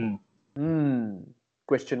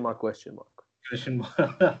 Question mark. Question mark.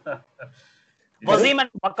 Wasim and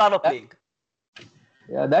Waqar were playing.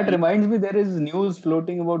 Yeah, that reminds me. There is news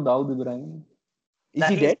floating about Dawood Ibrahim. Is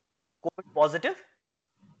he dead? COVID positive?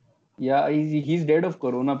 Yeah, he's dead of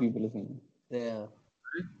corona. People are saying. Yeah.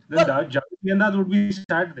 Then Javed Miandad would be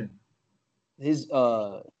sad then. His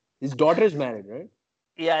daughter is married, right?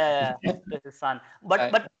 Yeah. That's his son.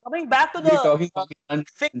 But coming back to We're talking the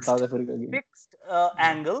Pakistan and South Africa game. fixed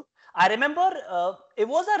angle, I remember it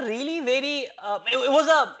was a really very it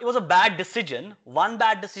was a bad decision. One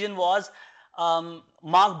bad decision was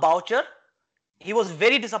Mark Boucher. He was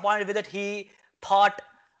very disappointed with it. He thought,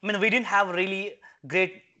 we didn't have really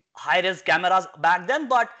great high-res cameras back then,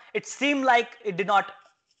 but it seemed like it did not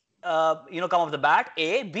come off the bat.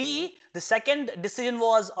 A. B. The second decision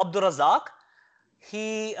was Abdur Razak.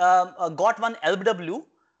 He got one LBW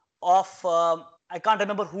of I can't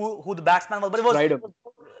remember who the batsman was, but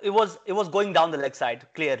it was going down the leg side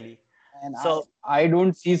clearly. And So I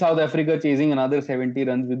don't see South Africa chasing another 70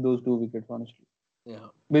 runs with those 2 wickets, honestly. Yeah.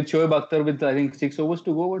 With Shoaib Akhtar with I think 6 overs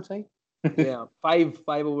to go, what side? Yeah. 5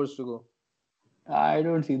 overs to go. I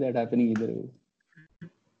don't see that happening either way.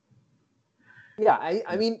 Yeah,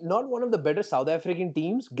 I mean, not one of the better South African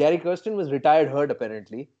teams. Gary Kirsten was retired hurt,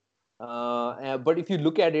 apparently. But if you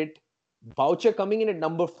look at it, Boucher coming in at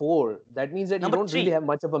number 4, that means that Number you don't really three. have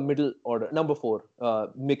much of a middle order. Number 4.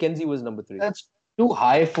 Mackenzie was number 3. That's too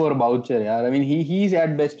high for Boucher, yeah. I mean, he's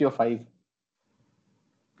at best your 5.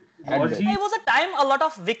 At Was best. he? it was a time a lot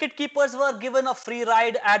of wicket keepers were given a free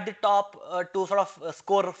ride at the top to sort of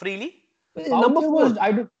score freely. Number Boucher 4.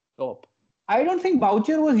 was, Top. I don't think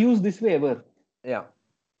Boucher was used this way ever. Yeah.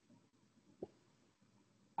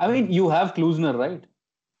 I mean, you have Klusener, right?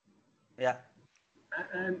 Yeah.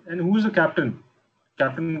 And who's the captain?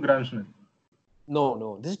 Captain Graham Smith.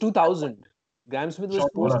 No. This is 2000. Graham Smith was Sean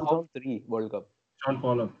post Pollock. 2003 World Cup. Sean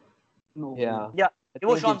Pollock. No. Yeah. Yeah. It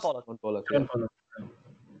was I think Sean it's Pollock. Sean Pollock.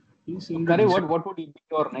 He seemed Khare, decent. what would be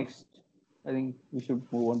your next? I think we should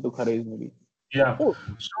move on to Khare's maybe. Yeah. Oh.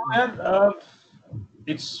 So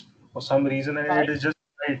it's for some reason, and it is just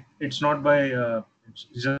right. It's not by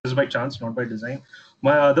It's just by chance, not by design.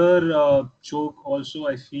 My other choke also,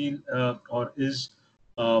 I feel, is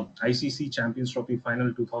ICC Champions Trophy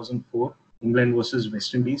Final 2004, England versus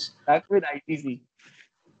West Indies. Back with ITC.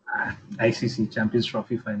 ICC Champions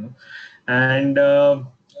Trophy Final, and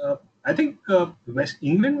I think West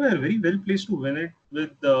England were very well placed to win it with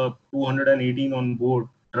 218 on board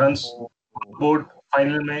runs on board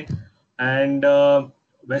final May, and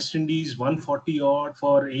West Indies 140 odd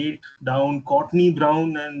for 8 down. Courtney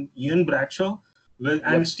Brown and Ian Bradshaw,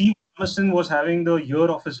 and Steve Thomason was having the year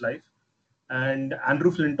of his life. And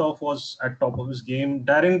Andrew Flintoff was at top of his game.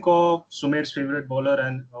 Darren Corr, Sumer's favorite bowler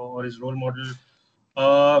and or his role model,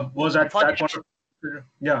 was at that point.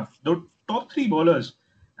 Yeah, the top 3 bowlers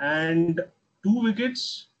and 2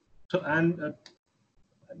 wickets. So, and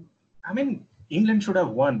I mean, England should have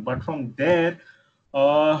won, but from there,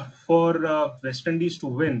 for West Indies to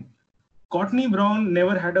win, Courtney Brown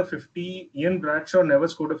never had a 50. Ian Bradshaw never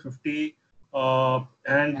scored a 50.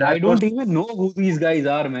 And I don't even know who these guys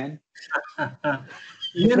are, man.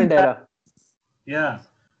 Different era. Yeah.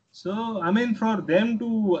 So, I mean, for them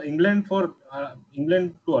to England to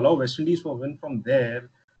allow West Indies for win from there,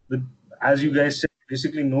 with, as you guys said,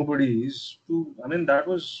 basically nobody is to. I mean, that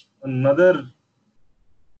was another.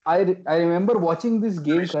 I remember watching this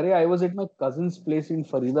game, Kare. I was at my cousin's place in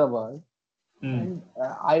Faridabad. And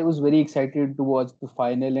I was very excited to watch the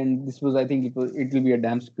final, and this was, I think it will be a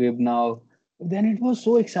damn squib now. But then it was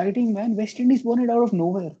so exciting, man. West Indies won it out of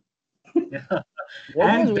nowhere. Yeah.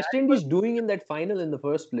 What was West Indies doing in that final in the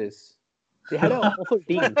first place? They had an awful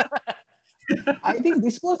team. I think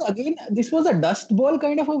this was a dust ball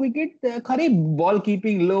kind of a wicket. Kare, ball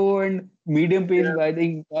keeping low and medium pace. Yeah. I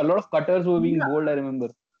think a lot of cutters were being bowled, I remember.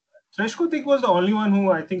 Sreshko was the only one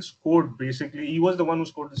who I think scored, basically. He was the one who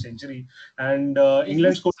scored the century. And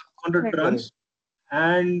England scored 100 runs.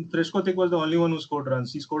 And Sreshko was the only one who scored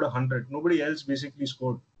runs. He scored 100. Nobody else basically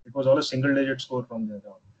scored. It was all a single-digit score from there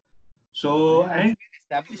on. So, and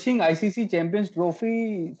establishing ICC Champions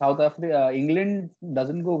Trophy, South Africa, England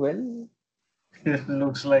doesn't go well.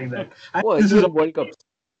 Looks like that. This is a World Cup.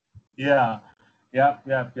 Yeah.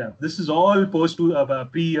 This is all post to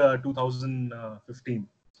pre 2015.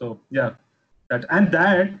 So yeah, that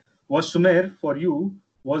was Sumer for you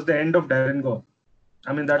was the end of Darren Corr.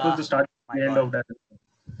 I mean that was the start, the end of Darren Corr.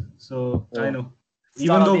 So I know,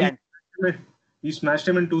 even though we smashed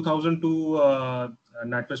him in 2002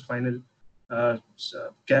 NatWest final.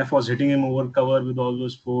 Caf was hitting him over cover with all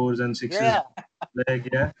those 4s and 6s.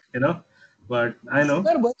 But I know.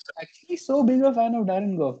 Sir, but actually so big a fan of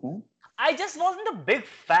Darren Corr, man. I just wasn't a big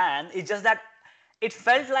fan. It's just that it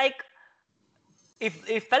felt like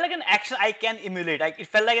it felt like an action I can emulate. Like it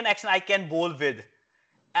felt like an action I can bowl with.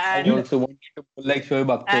 And I also wanted to bowl like Shoaib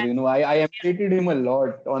Akhtar. I emulated him a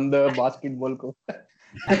lot on the basketball court.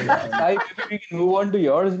 Maybe we can move on to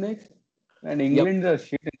yours next. And England are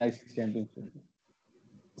shit in ICC Championship.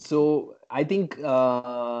 So I think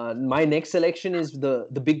my next selection is the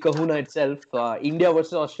big kahuna itself. India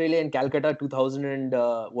versus Australia in Calcutta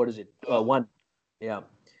 2001. Yeah.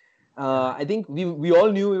 I think we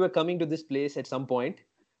all knew we were coming to this place at some point.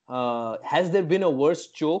 Has there been a worse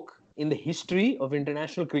choke in the history of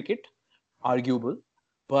international cricket? Arguable,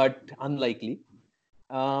 but unlikely.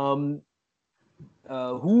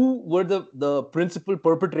 Who were the principal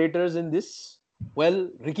perpetrators in this? Well,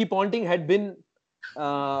 Ricky Ponting had been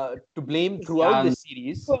to blame throughout the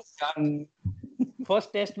series.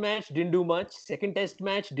 First test match didn't do much. Second test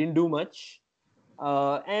match didn't do much.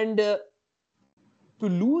 And to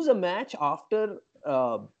lose a match after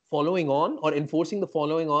following on or enforcing the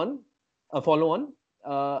follow-on,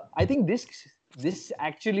 I think this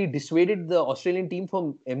actually dissuaded the Australian team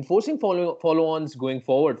from enforcing follow-ons going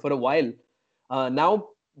forward for a while. Now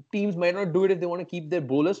teams might not do it if they want to keep their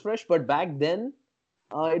bowlers fresh, but back then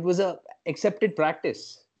it was a accepted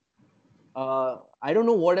practice. I don't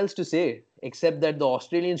know what else to say except that the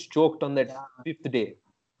Australians choked on that 5th day.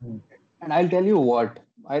 And I'll tell you what.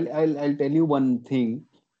 I'll tell you one thing.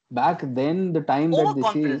 Back then, the time that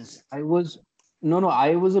this is, I was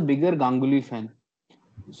a bigger Ganguly fan.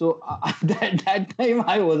 So that time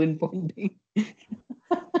I wasn't Ponting.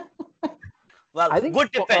 Well, I think good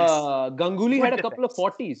defense. Ganguly had a couple of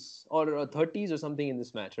 40s or 30s or something in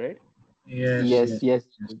this match, right? Yes, he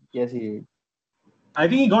did. I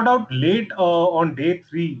think he got out late on day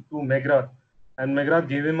 3 to McGrath. And McGrath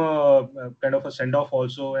gave him a kind of a send-off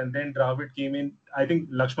also. And then Dravid came in. I think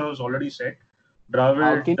Lakshman was already set. Dravid.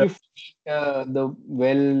 How can you the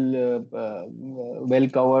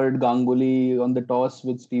well-covered Ganguly on the toss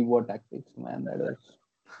with Steve Waugh tactics, man?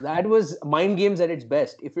 That was mind games at its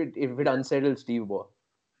best. If it unsettled Steve Waugh.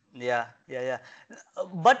 Yeah.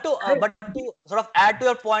 But to sort of add to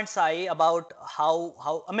your point, Sai, about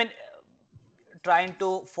how I mean, trying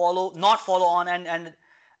to not follow on and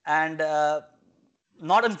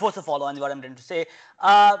not enforce the follow on is what I'm trying to say.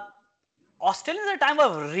 Australians at the time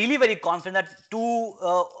were really very confident that two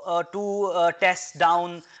tests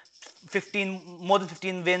down,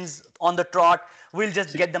 15 wins on the trot, will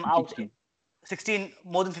just get them out. 16. 16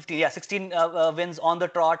 more than 15, yeah, 16 wins on the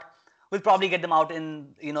trot will probably get them out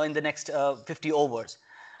in the next 50 overs,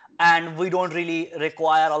 and we don't really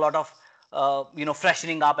require a lot of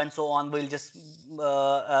freshening up and so on. We'll just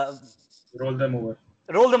Roll them over.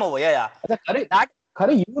 roll them over. Yeah. That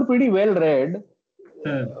Khare, you were pretty well read.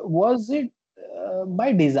 Hmm. Was it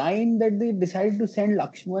by design that they decided to send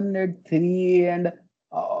Lakshman at 3 and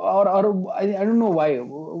or I don't know why.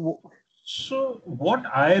 So what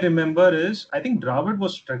I remember is I think Dravid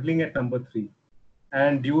was struggling at number 3,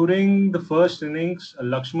 and during the first innings,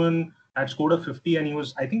 Lakshman had scored a 50 and he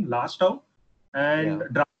was, I think, last out. And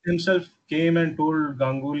Dravid himself came and told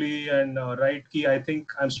Ganguly and Wright ki I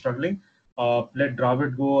think I'm struggling. Let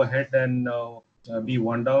Dravid go ahead and be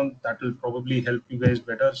one down. That will probably help you guys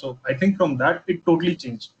better. So I think from that it totally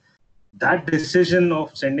changed. That decision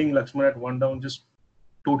of sending Lakshman at one down just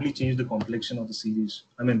totally changed the complexion of the series.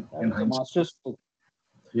 I mean, in hindsight. Masterstroke.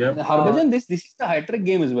 Yeah. Harbhajan, this is the hat-trick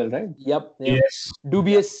game as well, right? Yep. Yes.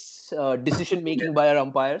 Dubious decision making by our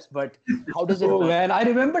umpires, but how does it Oh work? man, I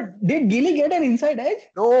remember. Did Gilly get an inside edge?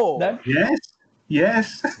 No. Yes.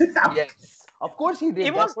 Yes. Of course he did.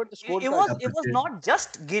 it That's was what the scorecard it was not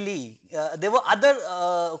just Gilly. There were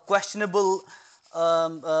other questionable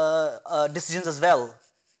decisions as well.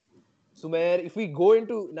 Sumer, if we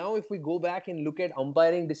go back and look at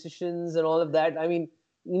umpiring decisions and all of that, I mean,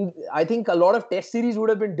 I think a lot of test series would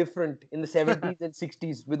have been different in the 70s and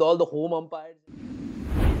 60s with all the home umpires.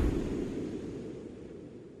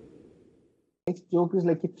 Next joke is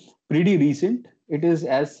like pretty recent. It is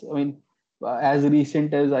as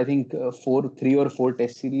recent as I think 3 or 4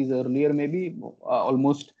 test series earlier, maybe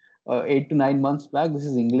almost 8 to 9 months back. This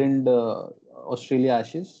is England Australia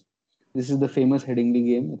Ashes. This is the famous Headingley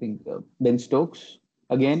game. I think Ben Stokes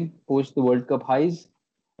again post the World Cup highs.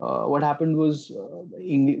 What happened was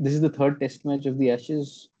this is the third test match of the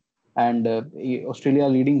Ashes, and Australia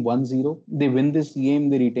leading 1-0. They win this game,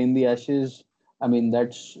 they retain the Ashes. I mean,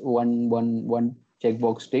 that's one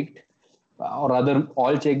checkbox ticked, or rather,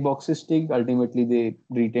 all checkboxes ticked. Ultimately, they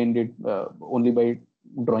retained it only by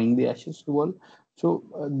drawing the Ashes to all. So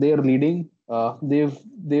they are leading. They've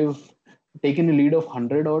taken a lead of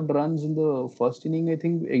 100 odd runs in the first inning. I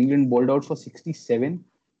think England bowled out for 67.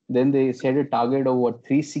 Then they set a target of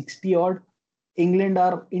 360 odd. England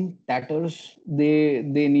are in tatters. They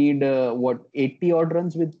need 80 odd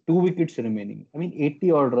runs with 2 wickets remaining. I mean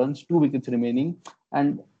 80 odd runs, 2 wickets remaining.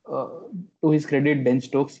 And to his credit, Ben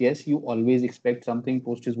Stokes, yes, you always expect something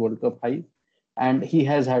post his World Cup high, and he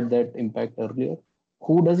has had that impact earlier.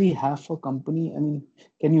 Who does he have for company? I mean,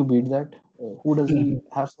 can you beat that? Who does he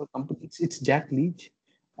have for company? It's Jack Leach.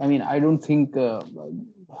 I mean, I don't think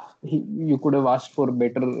you could have asked for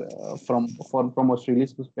better from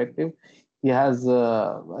Australia's perspective. He has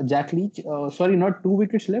Jack Leach. Sorry, not 2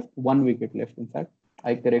 wickets left, 1 wicket left. In fact,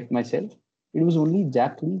 I correct myself. It was only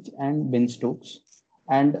Jack Leach and Ben Stokes,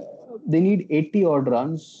 and they need 80 odd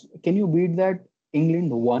runs. Can you beat that? England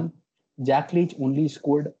won. Jack Leach only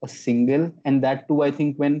scored a single, and that too, I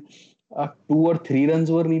think, when 2 or 3 runs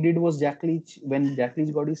were needed was Jack Leach. When Jack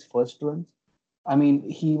Leach got his first runs, I mean,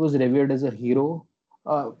 he was revered as a hero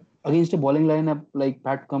against a bowling lineup like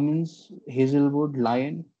Pat Cummins, Hazelwood,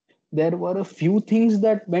 Lyon. There were a few things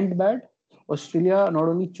that went bad. Australia not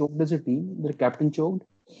only choked as a team, their captain choked.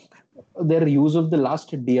 Their use of the last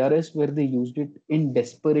DRS, where they used it in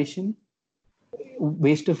desperation,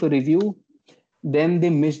 waste of a review. Then they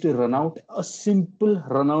missed a run out, a simple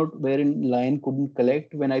run out wherein Lyon couldn't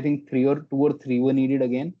collect when I think 2 or 3 were needed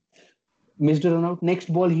again. Missed a run out.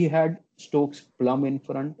 Next ball, he had Stokes plumb in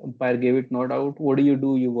front. Umpire gave it not out. What do?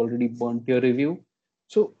 You've already burnt your review.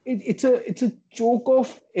 So it's a choke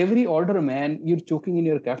of every order, man. You're choking in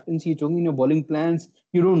your captaincy, you're choking in your bowling plans.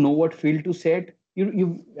 You don't know what field to set. You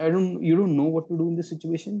don't know what to do in this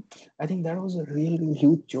situation. I think that was a real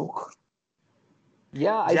huge choke.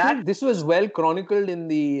 Yeah, I think this was well chronicled in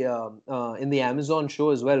the Amazon show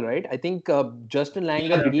as well, right? I think Justin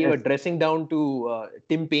Langer gave a dressing down to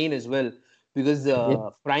Tim Payne as well, because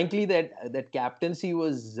frankly, that captaincy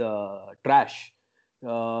was trash.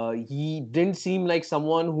 He didn't seem like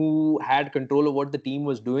someone who had control of what the team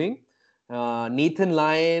was doing. Nathan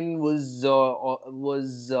Lyon was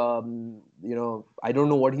I don't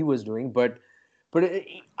know what he was doing, but But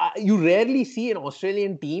you rarely see an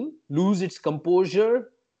Australian team lose its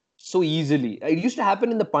composure so easily. It used to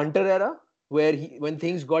happen in the punter era, where when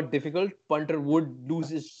things got difficult, punter would lose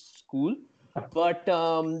his cool. But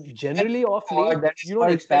generally, off late, That is you don't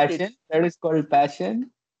called expect it. passion. That is called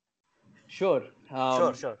passion. Sure.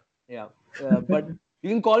 Sure. Yeah. But you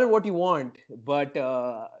can call it what you want. But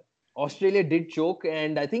Australia did choke,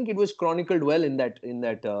 and I think it was chronicled well in that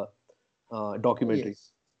documentary.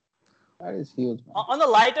 Yes. That is huge, man. On the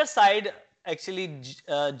lighter side, actually,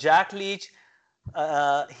 Jack Leach,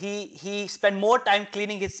 he spent more time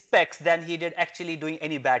cleaning his specs than he did actually doing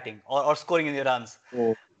any batting or scoring any runs.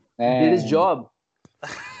 Oh, He did his man. job.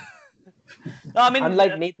 No, I mean,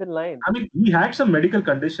 Unlike Nathan Lyon. I mean, he had some medical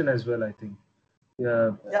condition as well, I think.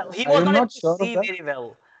 Yeah. he I was am not not able to sure of see that. very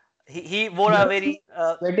well. He wore a very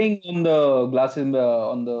Sweating on the glasses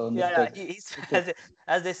on the yeah. specs. He's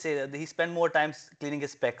as they say, he spent more time cleaning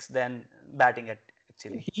his specs than batting it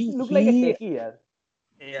actually. He looked like a techie, yeah.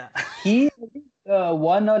 Yeah. He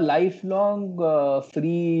won a lifelong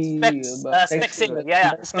free Specsaver.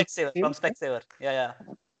 Yeah. Specsaver from Specsaver. Yeah.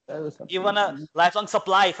 He won a lifelong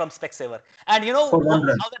supply from Specsaver. And you know For 1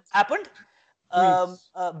 run. how that happened?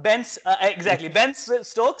 Exactly. Ben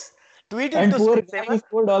Stokes tweeted And to poor guy Specsaver.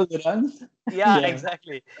 scored all the runs. Yeah,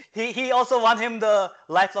 exactly. He also won him the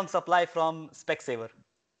lifelong supply from Specsaver.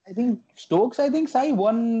 I think Stokes, Sai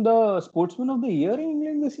won the Sportsman of the Year in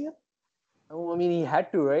England this year. Oh, I mean, he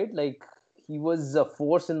had to, right? Like, he was a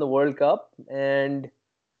force in the World Cup, and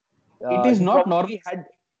It is he not probably normal.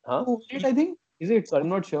 Huh? I think. Is it? Sorry? I'm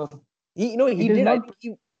not sure. He It is did. I not-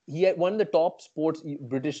 think he had won the top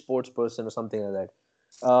British sports person or something like that.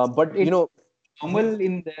 But It's you know, normal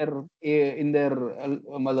in their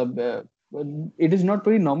it is not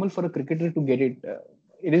very normal for a cricketer to get it.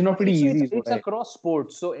 It is not pretty easy. It's across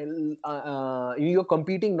sports. So you're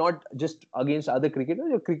competing not just against other cricketers,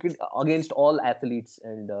 you're against all athletes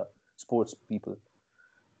and sports people.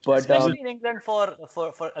 But especially in England for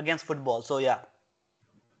against football. So yeah.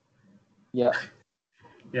 Yeah.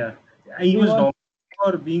 Yeah. He was nominated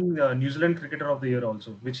for being New Zealand Cricketer of the Year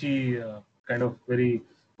also, which he kind of very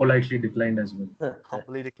politely declined as well.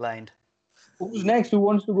 Humbly declined. Who's next? Who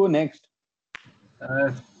wants to go next?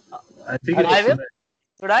 I think I it's will.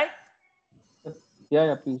 Should I?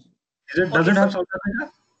 Yeah, please. does it have South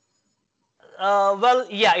Africa? Well,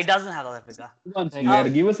 yeah, it doesn't have South Africa.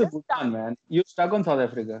 Give us a good one, man. You're stuck on South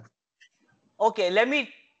Africa. Okay, let me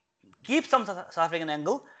keep some South African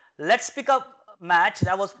angle. Let's pick up a match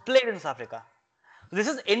that was played in South Africa. This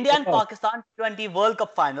is India and Pakistan T20 World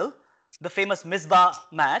Cup final, the famous Misbah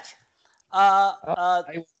match.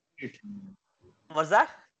 What's that?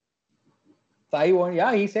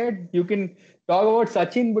 Yeah, he said you can talk about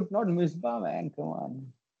Sachin, but not Misbah, man. Come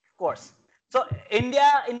on. Of course. So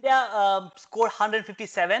India scored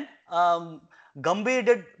 157. Gambhir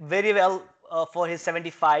did very well for his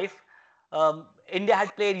 75. India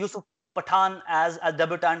had played Yusuf Pathan as a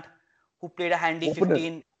debutant who played a handy Opener.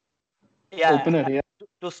 15. Opener, yeah.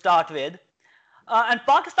 To start with. And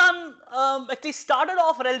Pakistan actually started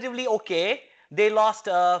off relatively okay. They lost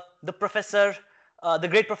the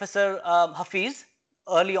great Professor Hafiz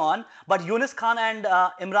early on, but Yunus Khan and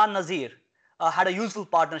Imran Nazir had a useful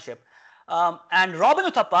partnership. And Robin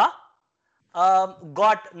Uthappa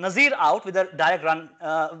got Nazir out with a direct run,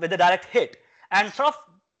 with a direct hit, and sort of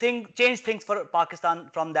changed things for Pakistan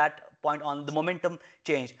from that point on. The momentum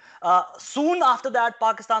changed. Soon after that,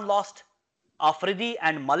 Pakistan lost Afridi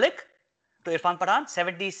and Malik to Irfan Pathan,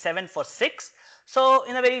 77 for 6. So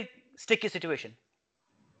in a very sticky situation.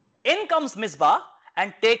 In comes Misbah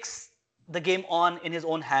and takes the game on in his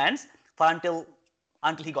own hands for until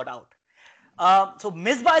he got out. So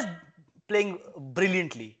Misbah is playing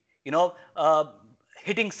brilliantly,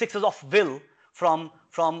 hitting sixes of will from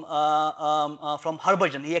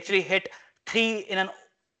Harbhajan. He actually hit 3 in an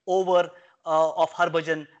over of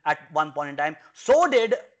Harbhajan at one point in time. So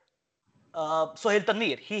did Sohail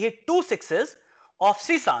Tanveer. He hit 2 sixes of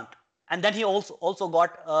Srisant, and then he also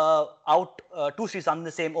got out 2 Srisant in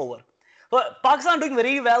the same over. So Pakistan doing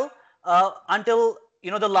very well until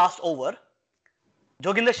the last over.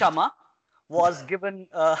 Joginder Sharma was given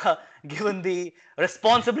the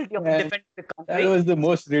responsibility of defending the country. That was the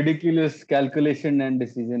most ridiculous calculation and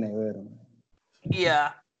decision ever.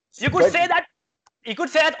 Yeah, you could say that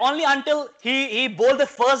only until he bowled the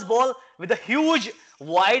first ball with a huge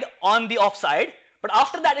wide on the offside, but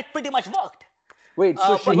after that it pretty much worked. Wait,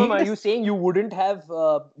 so Shubham, are you saying you wouldn't have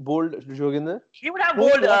bowled Joginder? He would have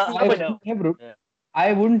bowled.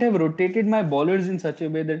 I wouldn't have rotated my bowlers in such a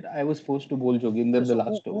way that I was forced to bowl Joginder the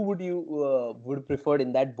last over. Who would you would preferred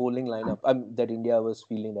in that bowling lineup that India was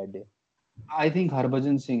fielding that day? I think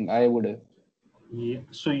Harbhajan Singh, I would have. Yeah.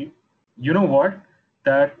 So you know what?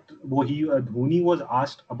 That Dhoni was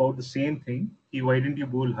asked about the same thing. Why didn't you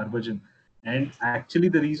bowl Harbhajan? And actually,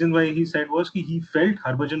 the reason why he said was he felt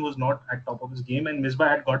Harbhajan was not at top of his game, and Misbah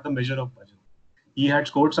had got the measure of Bhajan. He had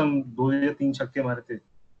scored some 2 or 3 छक्के मारे थे.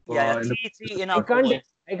 Yeah, In the 3-3 in I our can't. over.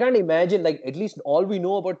 I can't imagine. Like at least all we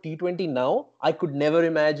know about T20 now, I could never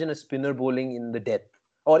imagine a spinner bowling in the death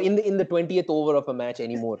or in the 20th over of a match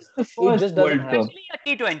anymore. The It first just doesn't World happen. Cup. Especially a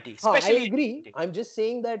T20. I Especially agree. T20. I'm just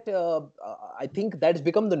saying that I think that's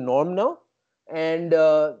become the norm now. And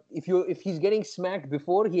if he's getting smacked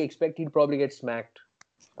before, he'd probably get smacked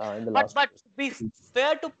in the last. But to be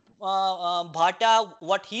fair to Bhatia,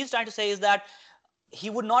 what he's trying to say is that he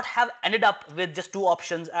would not have ended up with just 2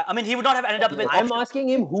 options. I mean, he would not have ended up with I'm options. asking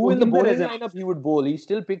him who in the Bowling bowling as a- lineup he would bowl. He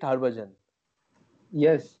still picked Harbhajan.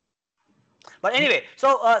 Yes. But anyway,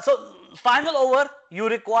 so final over, you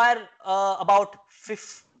require about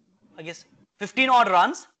 15 odd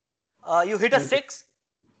runs. You hit a 6,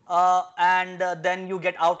 and then you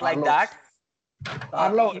get out like that.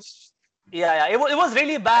 Carlos. Yeah. It was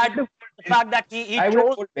really bad. The fact that he I would have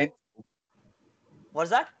chose. put Ben.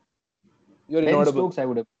 What's that? You're Ben inaudible. Stokes, I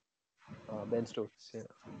would have. Ben Stokes. Yeah.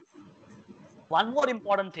 One more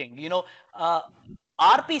important thing,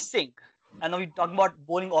 RP Singh. I know we're talking about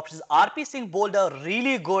bowling options. RP Singh bowled a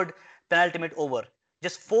really good penultimate over,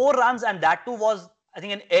 just 4 runs, and that too was, I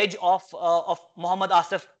think, an edge of Mohammad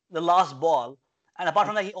Asif, the last ball. And apart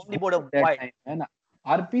from that, he only bowled a That wide. time, man.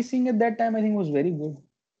 RP Singh at that time, I think, was very good.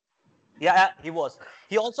 Yeah, he was.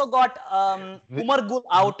 He also got Umar Gul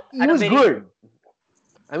out. He was good.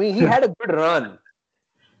 I mean, he had a good run.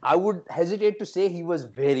 I would hesitate to say he was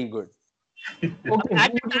very good. Okay,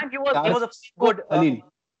 At the time, he was a good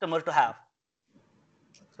customer to have.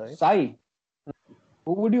 Sorry. Sai,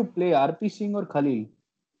 who would you play, RP Singh or Khalil?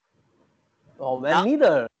 Oh man,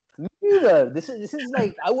 neither. This is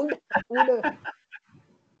like I would.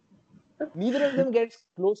 Neither of them gets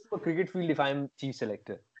close to a cricket field if I'm chief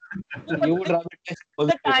selector. You would rather test At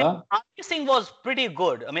the time, huh? RP Singh was pretty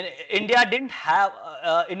good. I mean, India didn't have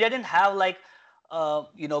like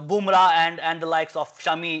Bumrah and the likes of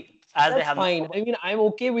Shami as they That's have. fine. Now. I mean, I'm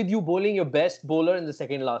okay with you bowling your best bowler in the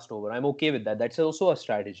second last over. I'm okay with that. That's also a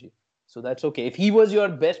strategy. So that's okay. If he was your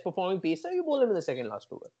best performing pacer, you bowl him in the second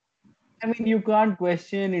last over. I mean, you can't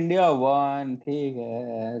question India won.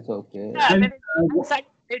 It's okay. Yeah, I mean, it's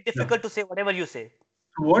very difficult to say whatever you say.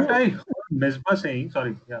 What I heard Misbah saying,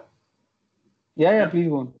 sorry, yeah. Yeah, please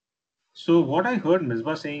go on. So what I heard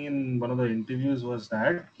Misbah saying in one of the interviews was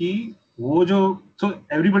that so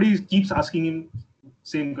everybody keeps asking him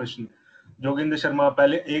same question. Joginder Sharma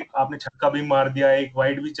पहले एक आपने छक्का भी मार दिया, एक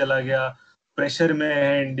wide भी चला गया, प्रेशर में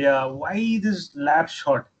है India, why this lap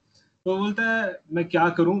shot? तो बोलता है मैं क्या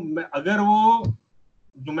करूं, अगर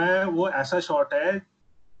वो ऐसा शॉट है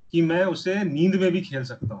कि मैं उसे नींद में भी खेल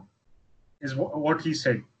सकता हूं, is what he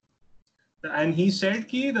said. And he said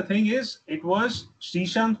ki the thing is, it was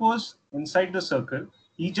Srishant was inside the circle.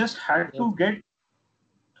 He just had to get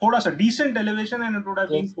thoda sa decent elevation and it would have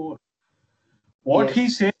been 4. What he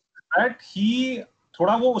said that he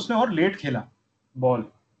thoda wo usne aur late khela ball.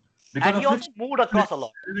 And he also moved across a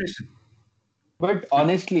lot. Elevation. But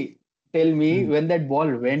honestly, tell me, when that ball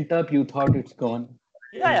went up, you thought it's gone.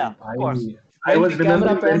 Yeah, of course. I was the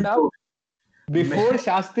camera remembering panned out. Before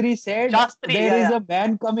Shastri said there is a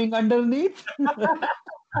man coming underneath.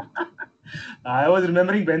 I was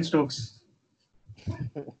remembering Ben Stokes.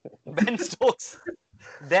 Ben Stokes.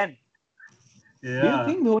 Then. Yeah. Do you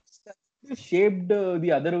think Dhoni shaped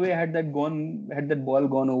the other way had that ball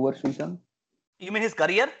gone over Srishant? You mean his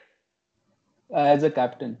career? As a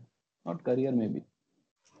captain, not career maybe.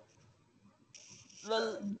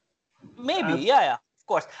 Well, maybe, yeah. Of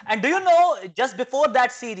course. And do you know, just before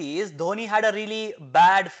that series, Dhoni had a really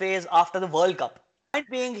bad phase after the World Cup. Point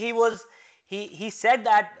being, he said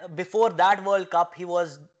that before that World Cup, he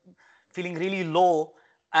was feeling really low,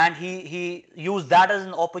 and he used that as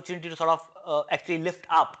an opportunity to sort of actually lift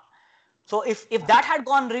up. So if that had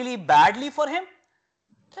gone really badly for him,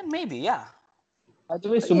 then maybe, yeah. By the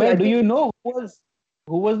way, Sumer, do you know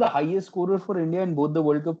who was the highest scorer for India in both the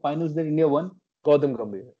World Cup finals that India won? Gautam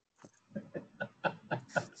Gambhir.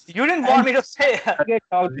 You didn't want me to say. Get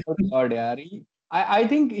out of God, yaar. I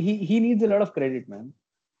think he needs a lot of credit, man.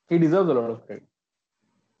 He deserves a lot of credit.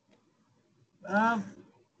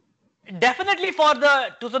 Definitely for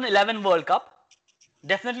the 2011 World Cup.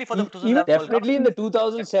 Definitely for the 2011 Definitely in the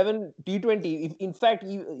 2007 T20. In fact,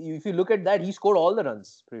 if you look at that, he scored all the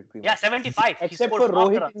runs. Pretty yeah, 75. Except for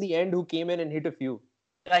Rohit in the end, who came in and hit a few.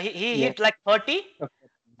 He hit like 30.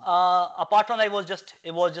 Apart from that, it was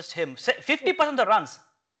just him. 50% of the runs.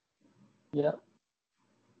 Yeah.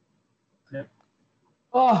 Yeah.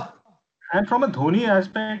 Oh, And from a Dhoni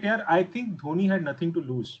aspect, yeah, I think Dhoni had nothing to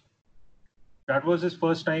lose. That was his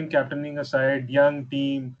first time captaining a side, young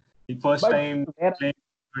team, the first but time where, playing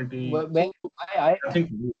 20. when So I nothing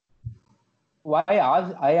to lose. why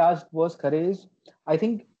I asked was Kharesh. I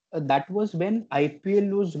think that was when IPL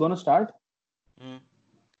was gonna start. Mm.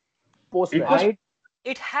 Post It was match.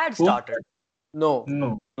 It had post. started. No,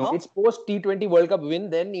 No. No? it's post T20 World Cup win.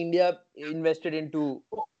 Then India invested into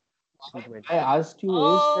T20. I asked you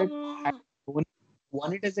is that had Um, Dhoni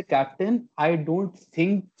won it as a captain, I don't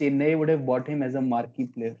think Chennai would have bought him as a marquee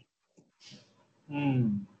player.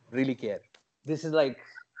 Hmm. Really care. This is like.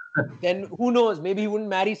 Then who knows? Maybe he wouldn't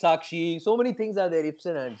marry Sakshi. So many things are there. Ifs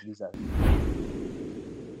and ands. These are.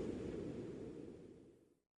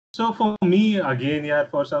 So for me, again, yeah,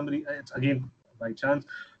 for some reason, it's again by chance.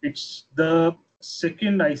 It's the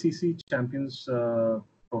second ICC Champions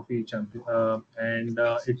Trophy champion, and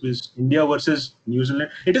it was India versus New Zealand.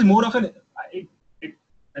 It is more of it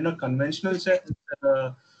in a conventional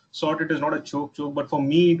sort. It is not a choke, but for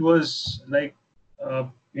me, it was like uh,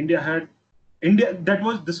 India had India.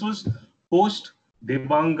 This was post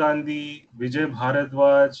Devang Gandhi, Vijay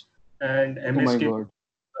Bharadwaj, and Oh my MSK god.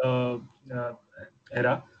 uh, uh,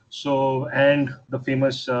 era. So, and the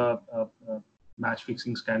famous match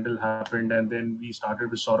fixing scandal happened, and then we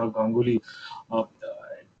started with Saurav Ganguly.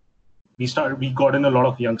 We got in a lot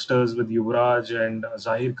of youngsters with Yuvraj and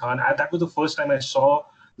Zahir Khan. And that was the first time I saw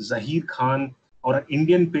Zahir Khan or an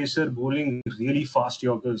Indian pacer bowling really fast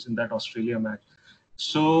Yorkers in that Australia match.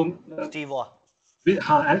 So, Steve Waugh.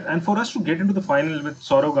 and for us to get into the final with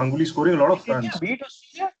Saurav Ganguly scoring a lot of India runs. beat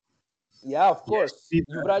Australia? Yeah, of Yes, course.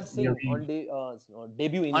 Yuvraj Singh we- on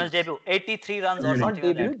debut On his innings. debut, 83 runs or Really? Not something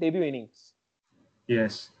like that. debut innings.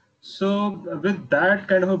 Yes. So with that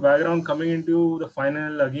kind of a background coming into the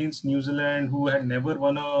final against New Zealand, who had never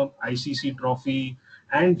won a ICC trophy,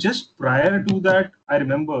 and just prior to that, I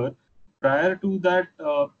remember prior to that,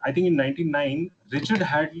 I think in '99, Richard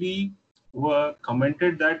Hadley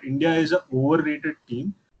commented that India is an overrated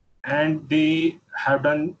team, and they have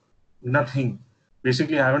done nothing.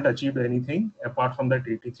 Basically, haven't achieved anything apart from that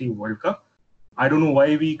 '83 World Cup. I don't know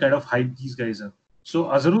why we kind of hype these guys up. So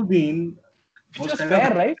Azharuddin Which was was kind of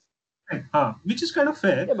fair, right? which is kind of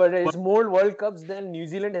fair. Yeah, but it's more World Cups than New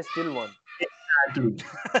Zealand has still won. Exactly.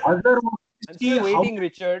 Other one I'm is still how waiting,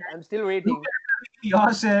 Richard. I'm still look waiting. at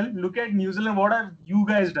yourself, look at New Zealand. What have you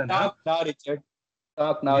guys done? Huh? Talk now, Richard.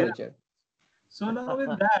 Talk now, Yeah. Richard. So now with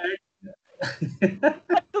that,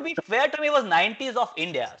 But to be fair to me, it was 90s of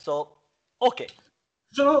India. So, okay.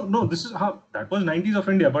 so no, this is how that was '90s of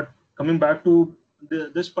India. But coming back to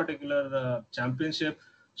this particular championship,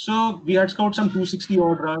 so we had scored some 260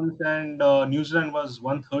 odd runs, and New Zealand was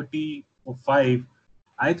 130 for 5.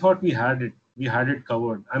 I thought we had it. We had it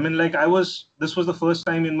covered. I mean, like I was. This was the first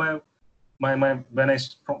time in my when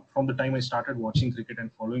from the time I started watching cricket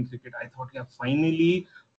and following cricket, I thought, yeah, finally,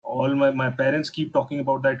 all my parents keep talking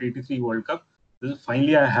about that '83 World Cup. This is,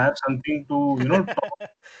 finally, I have something to talk.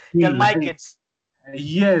 Tell my Like, kids.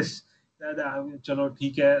 yes, चलो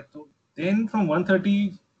ठीक है. So then from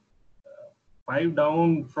 135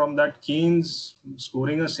 down from that Keynes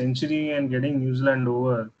scoring a century and getting New Zealand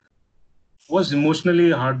over was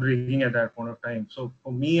emotionally heartbreaking at that point of time. So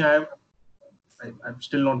for me, I've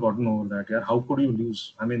still not gotten over that. Yeah, how could you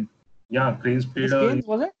lose? I mean, yeah, Cranes played Chris Gaines,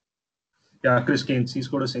 was it? Chris Keynes, he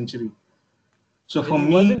scored a century. So for He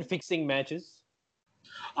me, wasn't fixing matches.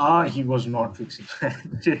 he was not fixing.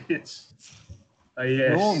 It's,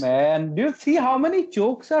 yes. No, man. Do you see how many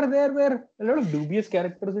chokes are there where a lot of dubious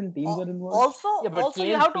characters and teams are involved? Also, Yeah, but also you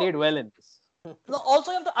Keynes have played to well in this. no,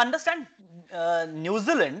 also you have to understand New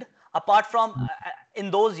Zealand. Apart from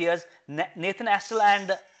in those years, Nathan Astle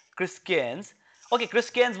and Chris Cairns. Okay, Chris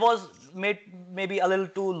Cairns was maybe a little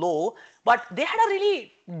too low, but they had a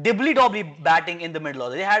really dibbly-dobbly batting in the middle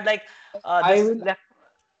order. They had like I this will left.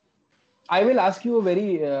 I will ask you a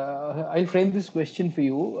very I'll frame this question for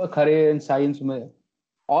you, Khare and Science.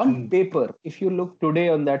 On paper, if you look today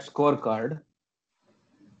on that scorecard,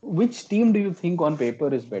 which team do you think on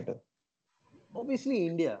paper is better? Obviously,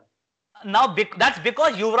 India. Now that's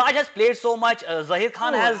because Yuvraj has played so much. Zahir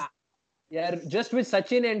Khan has. Yeah, just with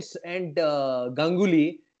Sachin and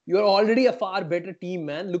Ganguly, you're already a far better team,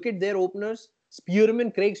 man. Look at their openers: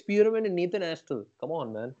 Craig Spearman, and Nathan Astle. Come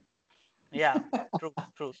on, man. Yeah, true.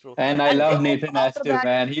 And I love Nathan After Astor, that,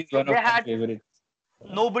 man. He's one they of my had favorites.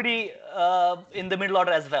 nobody in the middle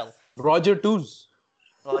order as well. Roger Toos.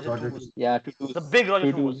 Roger Toos, Yeah, tutus. the big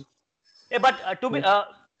Roger Toos. Tutus. Yeah, but to be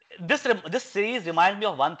this series reminds me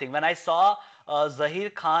of one thing. When I saw Zahir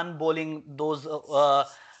Khan bowling those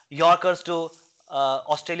Yorkers to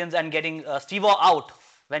Australians and getting Steve out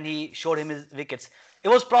when he showed him his wickets, it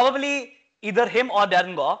was probably either him or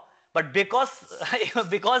Darren Gough. But because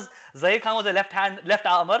because Zahir Khan was a left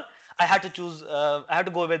armer, I had to choose. I had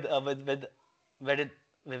to go with where did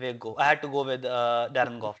Vivek go? I had to go with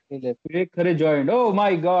Darren Gough. Vivek Khare joined. Oh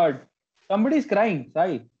my God. Somebody's crying.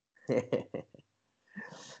 Sai.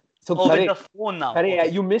 So, Oh, with Khare, the phone now. Khare, Okay.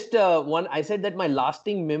 you missed one. I said that my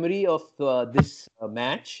lasting memory of this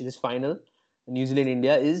match, this final, New Zealand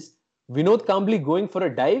India, is Vinod Kambli going for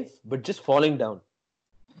a dive but just falling down.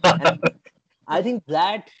 And I think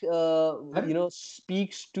that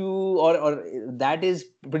speaks to or that is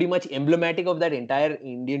pretty much emblematic of that entire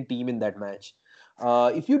Indian team in that match.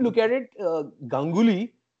 If you look at it,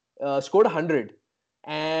 Ganguly scored 100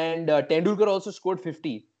 and Tendulkar also scored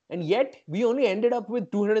 50, and yet we only ended up with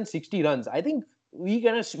 260 runs. I think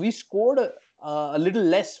we scored a little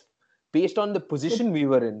less based on the position we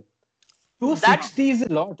were in. 260 is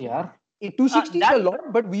a lot, yeah. 260 is a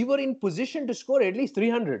lot, but we were in position to score at least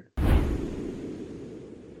 300.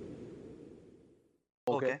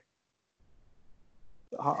 Okay.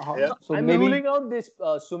 So I'm maybe ruling out this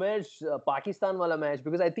Sumer's Pakistan wala match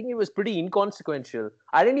because I think it was pretty inconsequential.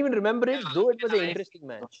 I didn't even remember it, though it was an interesting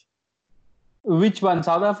match. which one?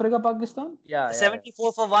 South Africa, Pakistan? Yeah.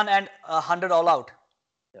 74 for 1 and 100 all out.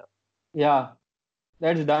 Yeah.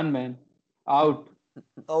 That's done, man. Out.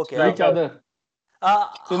 Okay. Which other?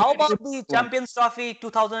 How about the Champions Trophy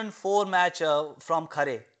 2004 match from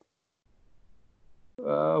Khare?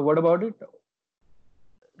 What about it? Do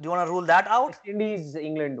you want to rule that out? West Indies,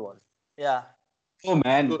 England one. Yeah. Oh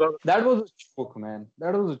man, that was a joke, man.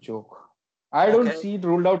 That was a joke. I don't see it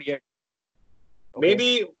ruled out yet.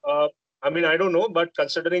 Maybe, I mean, I don't know, but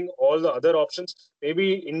considering all the other options,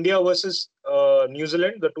 maybe India versus New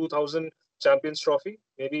Zealand, the 2000 Champions Trophy,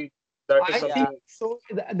 maybe that is something. Think so.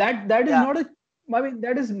 That is not a. I mean,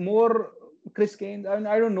 that is more Chris Kane. I mean,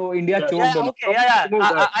 I don't know. India choked them. Okay.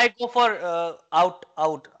 I go for out.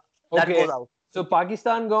 That goes out. So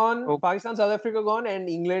Pakistan gone, Pakistan, South Africa gone, and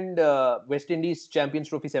England, West Indies Champions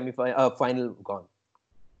Trophy final gone.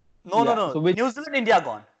 No. So New Zealand, India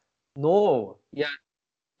gone. No. Yeah.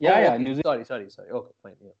 New Zealand. Sorry. Okay,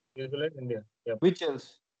 fine. Yeah. New Zealand, India. Yeah. Which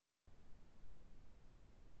else?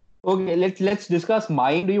 Okay, let's discuss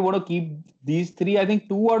mine. Do you want to keep these three? I think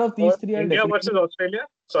two out of these three are India versus Australia.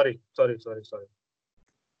 Sorry.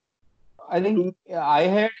 I think I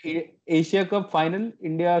had Asia Cup final,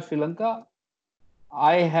 India Sri Lanka.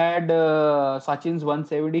 I had Sachin's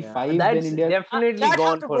 175. That's then India definitely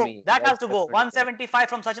gone for me. That has to go. 175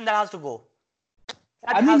 from Sachin. That has to go.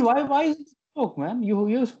 I mean, why is it a joke, man?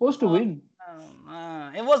 You're supposed to win.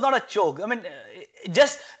 It was not a choke. I mean,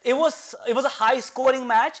 it was a high scoring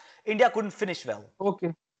match. India couldn't finish well.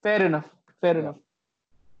 Okay, fair enough.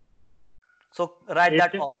 So write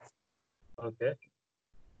that off. Okay.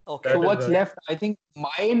 Okay. So what's left? I think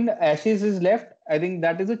mine Ashes is left. I think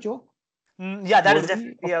that is a choke. Yeah, that is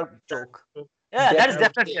definitely a joke. Yeah, that is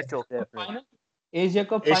definitely a joke. Final? Asia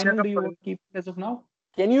Cup final. Do you want to keep it as of now?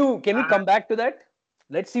 Can we come back to that?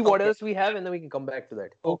 Let's see what else we have, and then we can come back to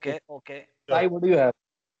that. Okay. Sai, what do you have?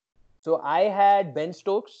 So I had Ben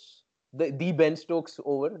Stokes, the Ben Stokes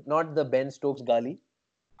over, not the Ben Stokes Gali.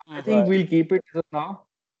 I think we'll keep it as of now.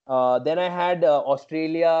 Then I had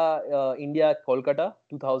Australia, India, Kolkata,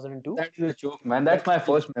 2002. That is a joke, man. That's my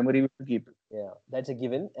first memory. We should keep it. Yeah, that's a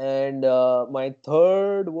given. And my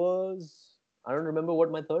third was, I don't remember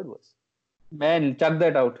what my third was. Man, chuck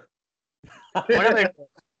that out. Whatever it was.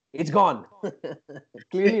 It's gone.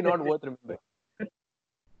 Clearly not worth remembering.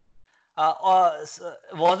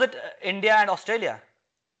 Was it India and Australia?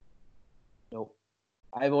 No,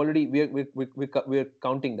 I've already. We're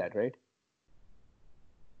counting that, right?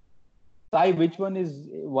 Sai, which one is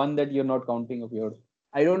one that you're not counting of yours?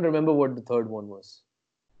 I don't remember what the third one was.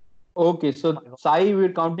 Okay, so Sai,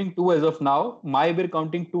 we're counting two as of now. We're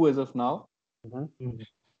counting two as of now.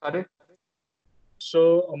 Correct?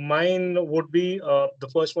 So mine would be the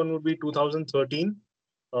first one would be 2013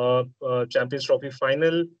 Champions Trophy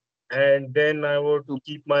final, and then I would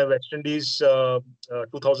keep my West Indies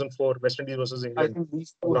 2004 West Indies versus England. I think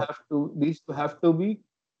these two have to be.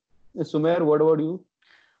 Sumer, what about you?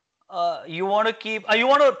 You want to keep? You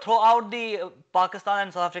want to throw out the Pakistan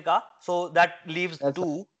and South Africa, so that leaves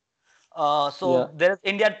two. There is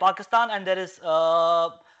India and Pakistan, and there is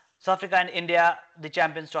South Africa and India, the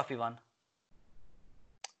Champions Trophy one.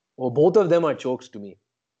 Oh, both of them are chokes to me.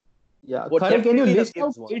 Yeah. Khare, can you list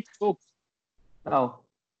out 8 chokes now?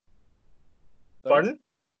 Pardon?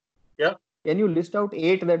 Yeah. Can you list out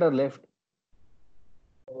 8 that are left?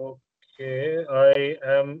 Okay, I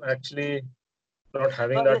am actually not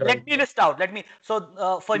having that right. Let me list out. Let me.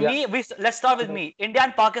 So for Yeah. me, let's start with me. India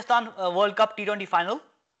and Pakistan World Cup T20 final.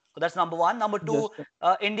 So that's number one. Number two,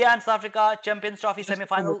 Just India and South Africa Champions Trophy just a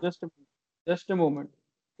semi-final. moment. Just a moment.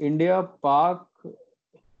 India Pak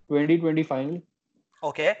 2020 final.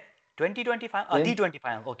 Okay, 2020 final. Then T20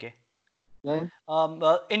 final. Okay. then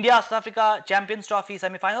India South Africa Champions Trophy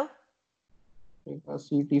semi-final.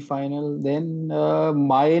 CT final. Then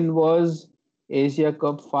mine was Asia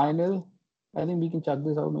Cup final. I think we can check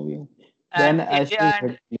this out maybe. Then And India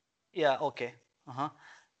Ashes. and yeah. Okay.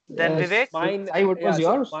 Then Vivek. Mine, Sai, what was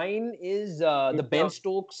yours? So mine is the Ben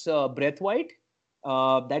Stokes Breath White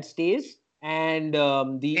that stays, and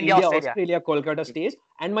the India, Australia. Australia Kolkata stays.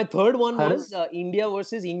 And my third one Har- was India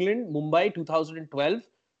versus England Mumbai 2012.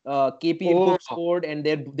 KP Oh. Cook scored, and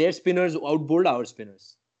their spinners outbowled our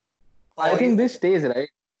spinners. I think this stays, right?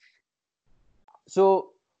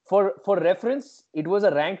 So for reference, it was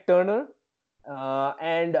a rank turner,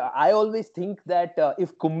 and I always think that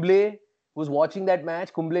if Kumble was watching that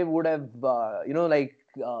match, Kumble would have,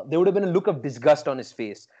 there would have been a look of disgust on his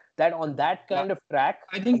face. That on that kind of track,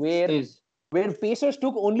 I think where stays. Pacers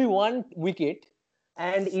took only one wicket,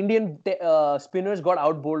 and Indian spinners got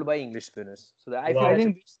outbowled by English spinners. So I I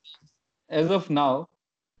think this stays as of now.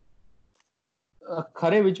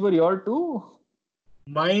 Khare, which were your two?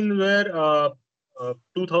 Mine were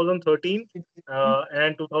 2013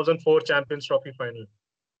 and 2004 Champions Trophy final.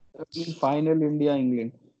 Final India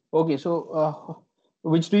England. Okay, so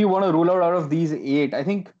which do you want to rule out of these 8? I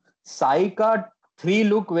think Saika 3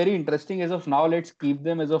 look very interesting as of now. Let's keep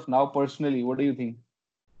them as of now. Personally, what do you think?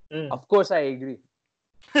 Of course, I agree.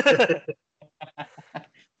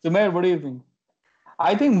 Sumer, what do you think?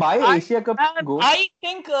 I think my Asia Cup can go. I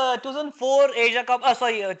think 2004 Asia Cup.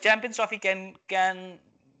 Champions Trophy can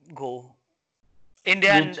go.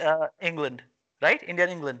 India and England, right? India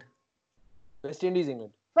and England. West Indies,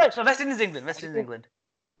 England. Right. So West Indies, England. West Indies, England.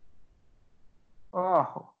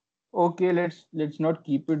 Oh, okay. Let's not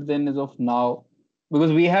keep it then as of now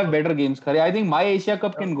because we have better games. Khare, I think my Asia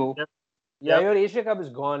Cup can go. Yeah, your Asia Cup is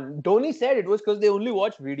gone. Dhoni said it was because they only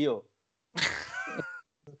watched video.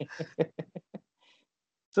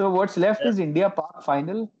 So what's left is India Pak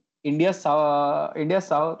final, India South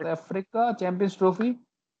Africa Champions Trophy.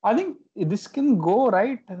 I think this can go,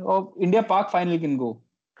 right? Or India Pak final can go.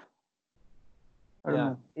 I don't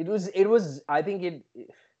know. It was. I think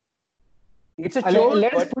it's a choke.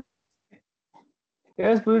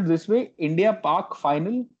 Let's put it this way: India Pak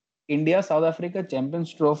final, India South Africa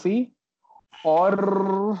Champions Trophy,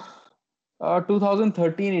 or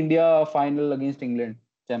 2013 India final against England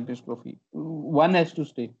Champions Trophy. One has to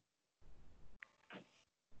stay.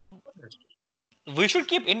 We should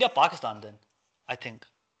keep India Pakistan then, I think.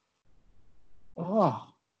 Oh.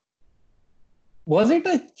 Was it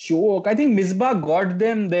a choke? I think Misbah got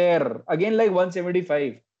them there again, like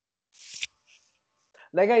 175.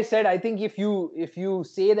 Like I said, I think if you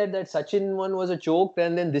say that Sachin one was a choke,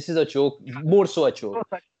 then this is a choke, more so a choke.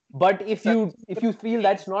 But if you feel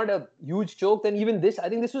that's not a huge choke, then even this, I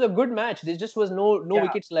think this was a good match. There just was no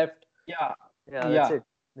wickets left. Yeah, that's it.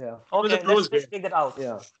 Yeah. Okay, let's take that out.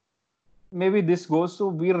 Yeah. Maybe this goes. So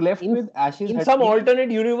we're left with Ashes. In some alternate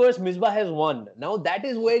universe, Misbah has won. Now that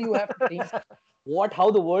is where you have to think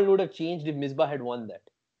how the world would have changed if Misbah had won that.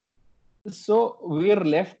 So we're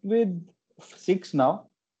left with 6 now.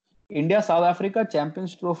 India South Africa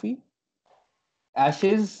Champions Trophy,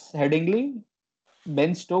 Ashes Headingley,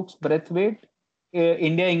 Ben Stokes Breathwaite,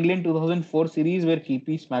 India England 2004 series where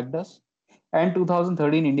KP smacked us, and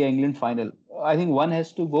 2013 India England final. I think one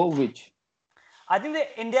has to go. Which? I think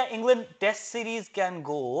the India England Test series can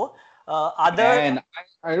go. Man,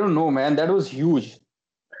 I don't know, man. That was huge.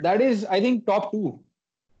 That is, I think, top 2.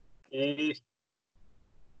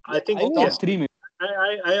 I think top 3. Maybe.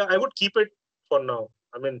 I would keep it for now.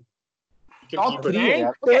 I mean, you can top keep 3. it.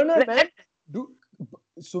 Yeah. Turner, man.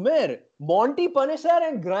 Sumer, Monty Panesar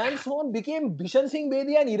and Graham Swan became Bishan Singh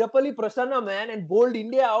Bedi and Irapalli Prasanna, man, and bowled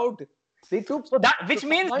India out. They took which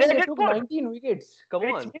means they did took good. 19 wickets. Come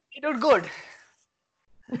on. They did good.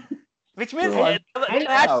 Which means Ashwin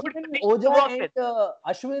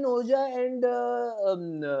Oja and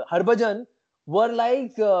Harbhajan were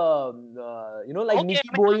like Nishi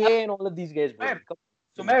Boye and all of these guys.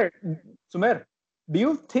 Sumer, do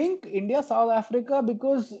you think India South Africa,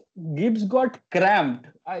 because Gibbs got cramped?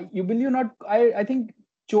 You believe not? I think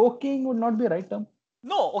choking would not be the right term.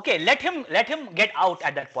 No, okay, let him get out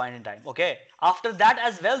at that point in time. Okay, After that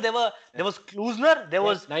as well, there was Klusner. There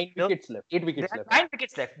was 9 wickets left. 8 wickets there were left. 9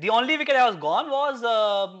 wickets left. The only wicket that was gone was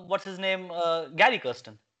what's his name, Gary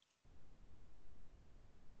Kirsten.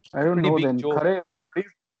 I don't Pretty know big then. joke. Khare,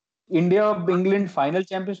 India England final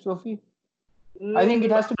Champions Trophy. I think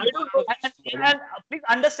it has to be. I don't know. And please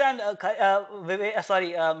understand,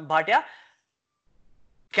 Bhatia.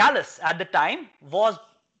 Callis at the time was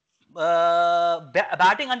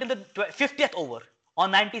batting until the 50th over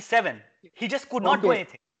on 97. He just could not do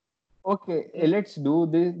anything. Okay, let's do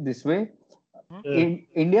this way. In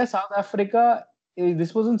India, South Africa,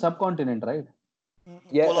 this was in subcontinent, right?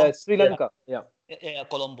 Yeah, Colombo. Sri Lanka. Yeah. Yeah,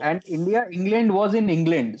 Colombo. And England was in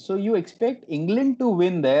England. So you expect England to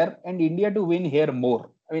win there and India to win here more.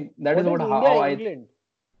 I mean, that is What is how I. England?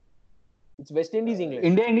 It's West Indies, England.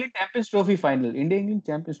 India-England Champions Trophy final. India-England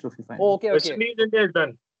Champions Trophy final. Oh, okay. West Indies, India is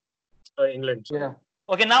done. England. Yeah.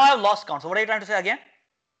 Okay, now I have lost count. So what are you trying to say again?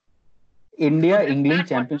 India-England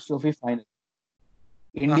Champions Trophy final.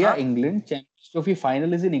 India-England Champions Trophy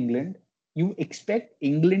final is in England. You expect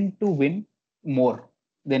England to win more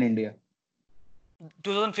than India.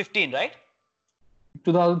 2015, right?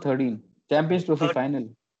 2013 Champions Trophy final.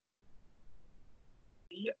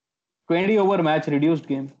 Yeah. 20 over match, reduced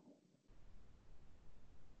game.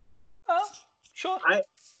 Sure.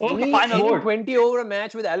 Any 20 over a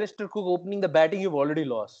match with Alistair Cook opening the batting, you've already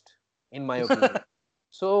lost, in my opinion.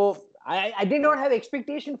 So I did not have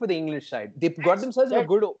expectation for the English side. They got themselves in a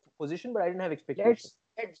good position, but I didn't have expectation.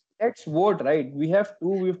 Let's vote, right? We have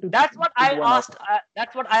to. That's what I asked.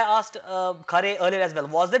 That's what I asked Khare earlier as well.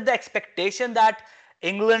 Was it the expectation that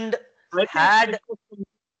England had?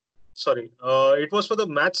 It was for the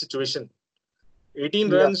match situation. 18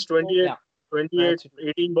 runs,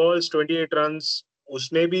 18 balls, 28 runs.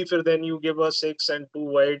 Usme bhi fir then you give us 6 and 2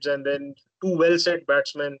 wides and then 2 well set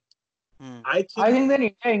batsmen. I think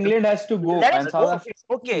then England has to go. Let us vote. It's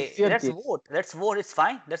okay. Let's vote. It's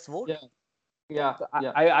fine. Let's vote. Yeah.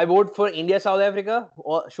 I vote for India, South Africa.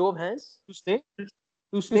 Or show of hands. To stay.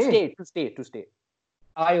 To stay.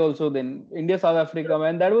 I also then India, South Africa,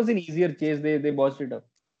 man. That was an easier chase. They bossed it up.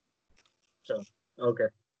 Sure. Okay.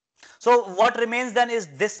 So what remains then is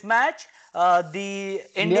this match, the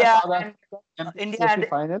India and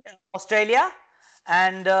final. Australia,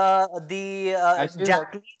 and the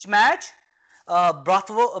Jack Leach match,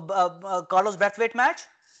 Carlos Brathwaite match,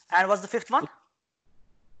 and what's the fifth one?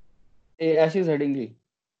 Ashes Headingley.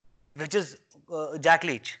 Which is Jack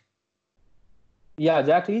Leach. Yeah,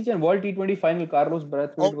 Jack Leach and World T20 final. Carlos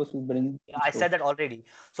Brathwaite was bringing. I said that already.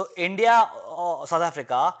 So India, South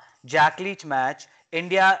Africa, Jack Leach match,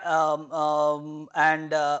 India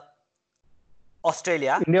and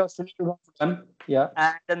Australia. India, Australia 2001. Yeah.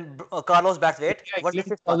 And then Carlos Brathwaite. What's the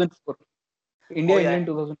fifth one? 2004. India, England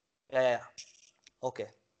 2000. Yeah. Okay.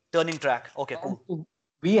 Turning track. Okay, cool.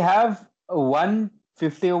 We have one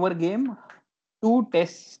 50 over game, 2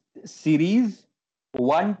 test series,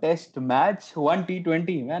 1 test match, 1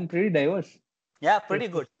 T20. Man, pretty diverse. Yeah, pretty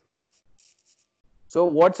good. So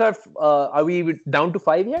what's our? Are we down to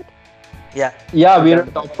 5 yet? Yeah, we're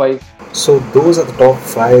at top 5. So those are the top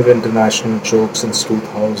 5 international chokes since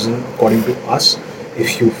 2000, according to us.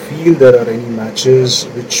 If you feel there are any matches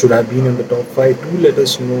which should have been in the top 5, do let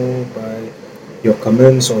us know by your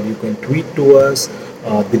comments, or you can tweet to us.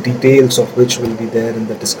 The details of which will be there in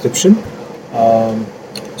the description.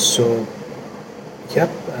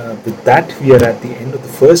 With that, we are at the end of the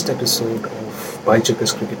first episode of Bhai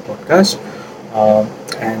Checkers Cricket Podcast,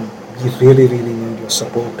 and we really need your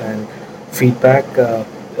support and feedback.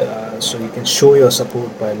 So you can show your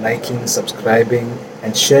support by liking, subscribing,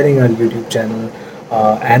 and sharing our YouTube channel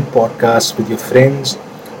and podcast with your friends.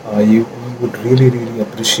 We would really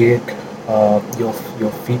appreciate your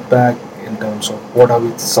feedback in terms of what are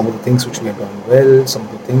some of the things which we have done well, some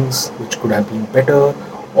of the things which could have been better,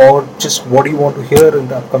 or just what do you want to hear in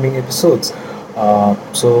the upcoming episodes.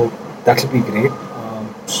 So that will be great.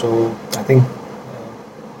 So I think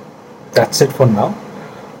that's it for now.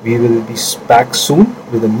 We will be back soon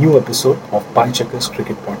with a new episode of Bhai Checkers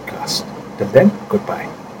Cricket Podcast. Till then, goodbye.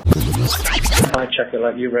 I check it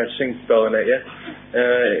like you read sing spelling it, yeah?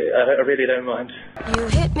 I really don't mind. You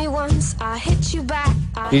hit me once, I hit you back.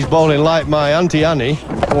 He's bowling like my Auntie Annie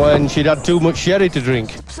when she'd had too much sherry to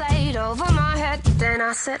drink. Played over my head, then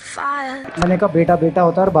I set fire. मैंने कहा बेटा बेटा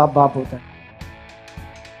होता है और बाप बाप होता है.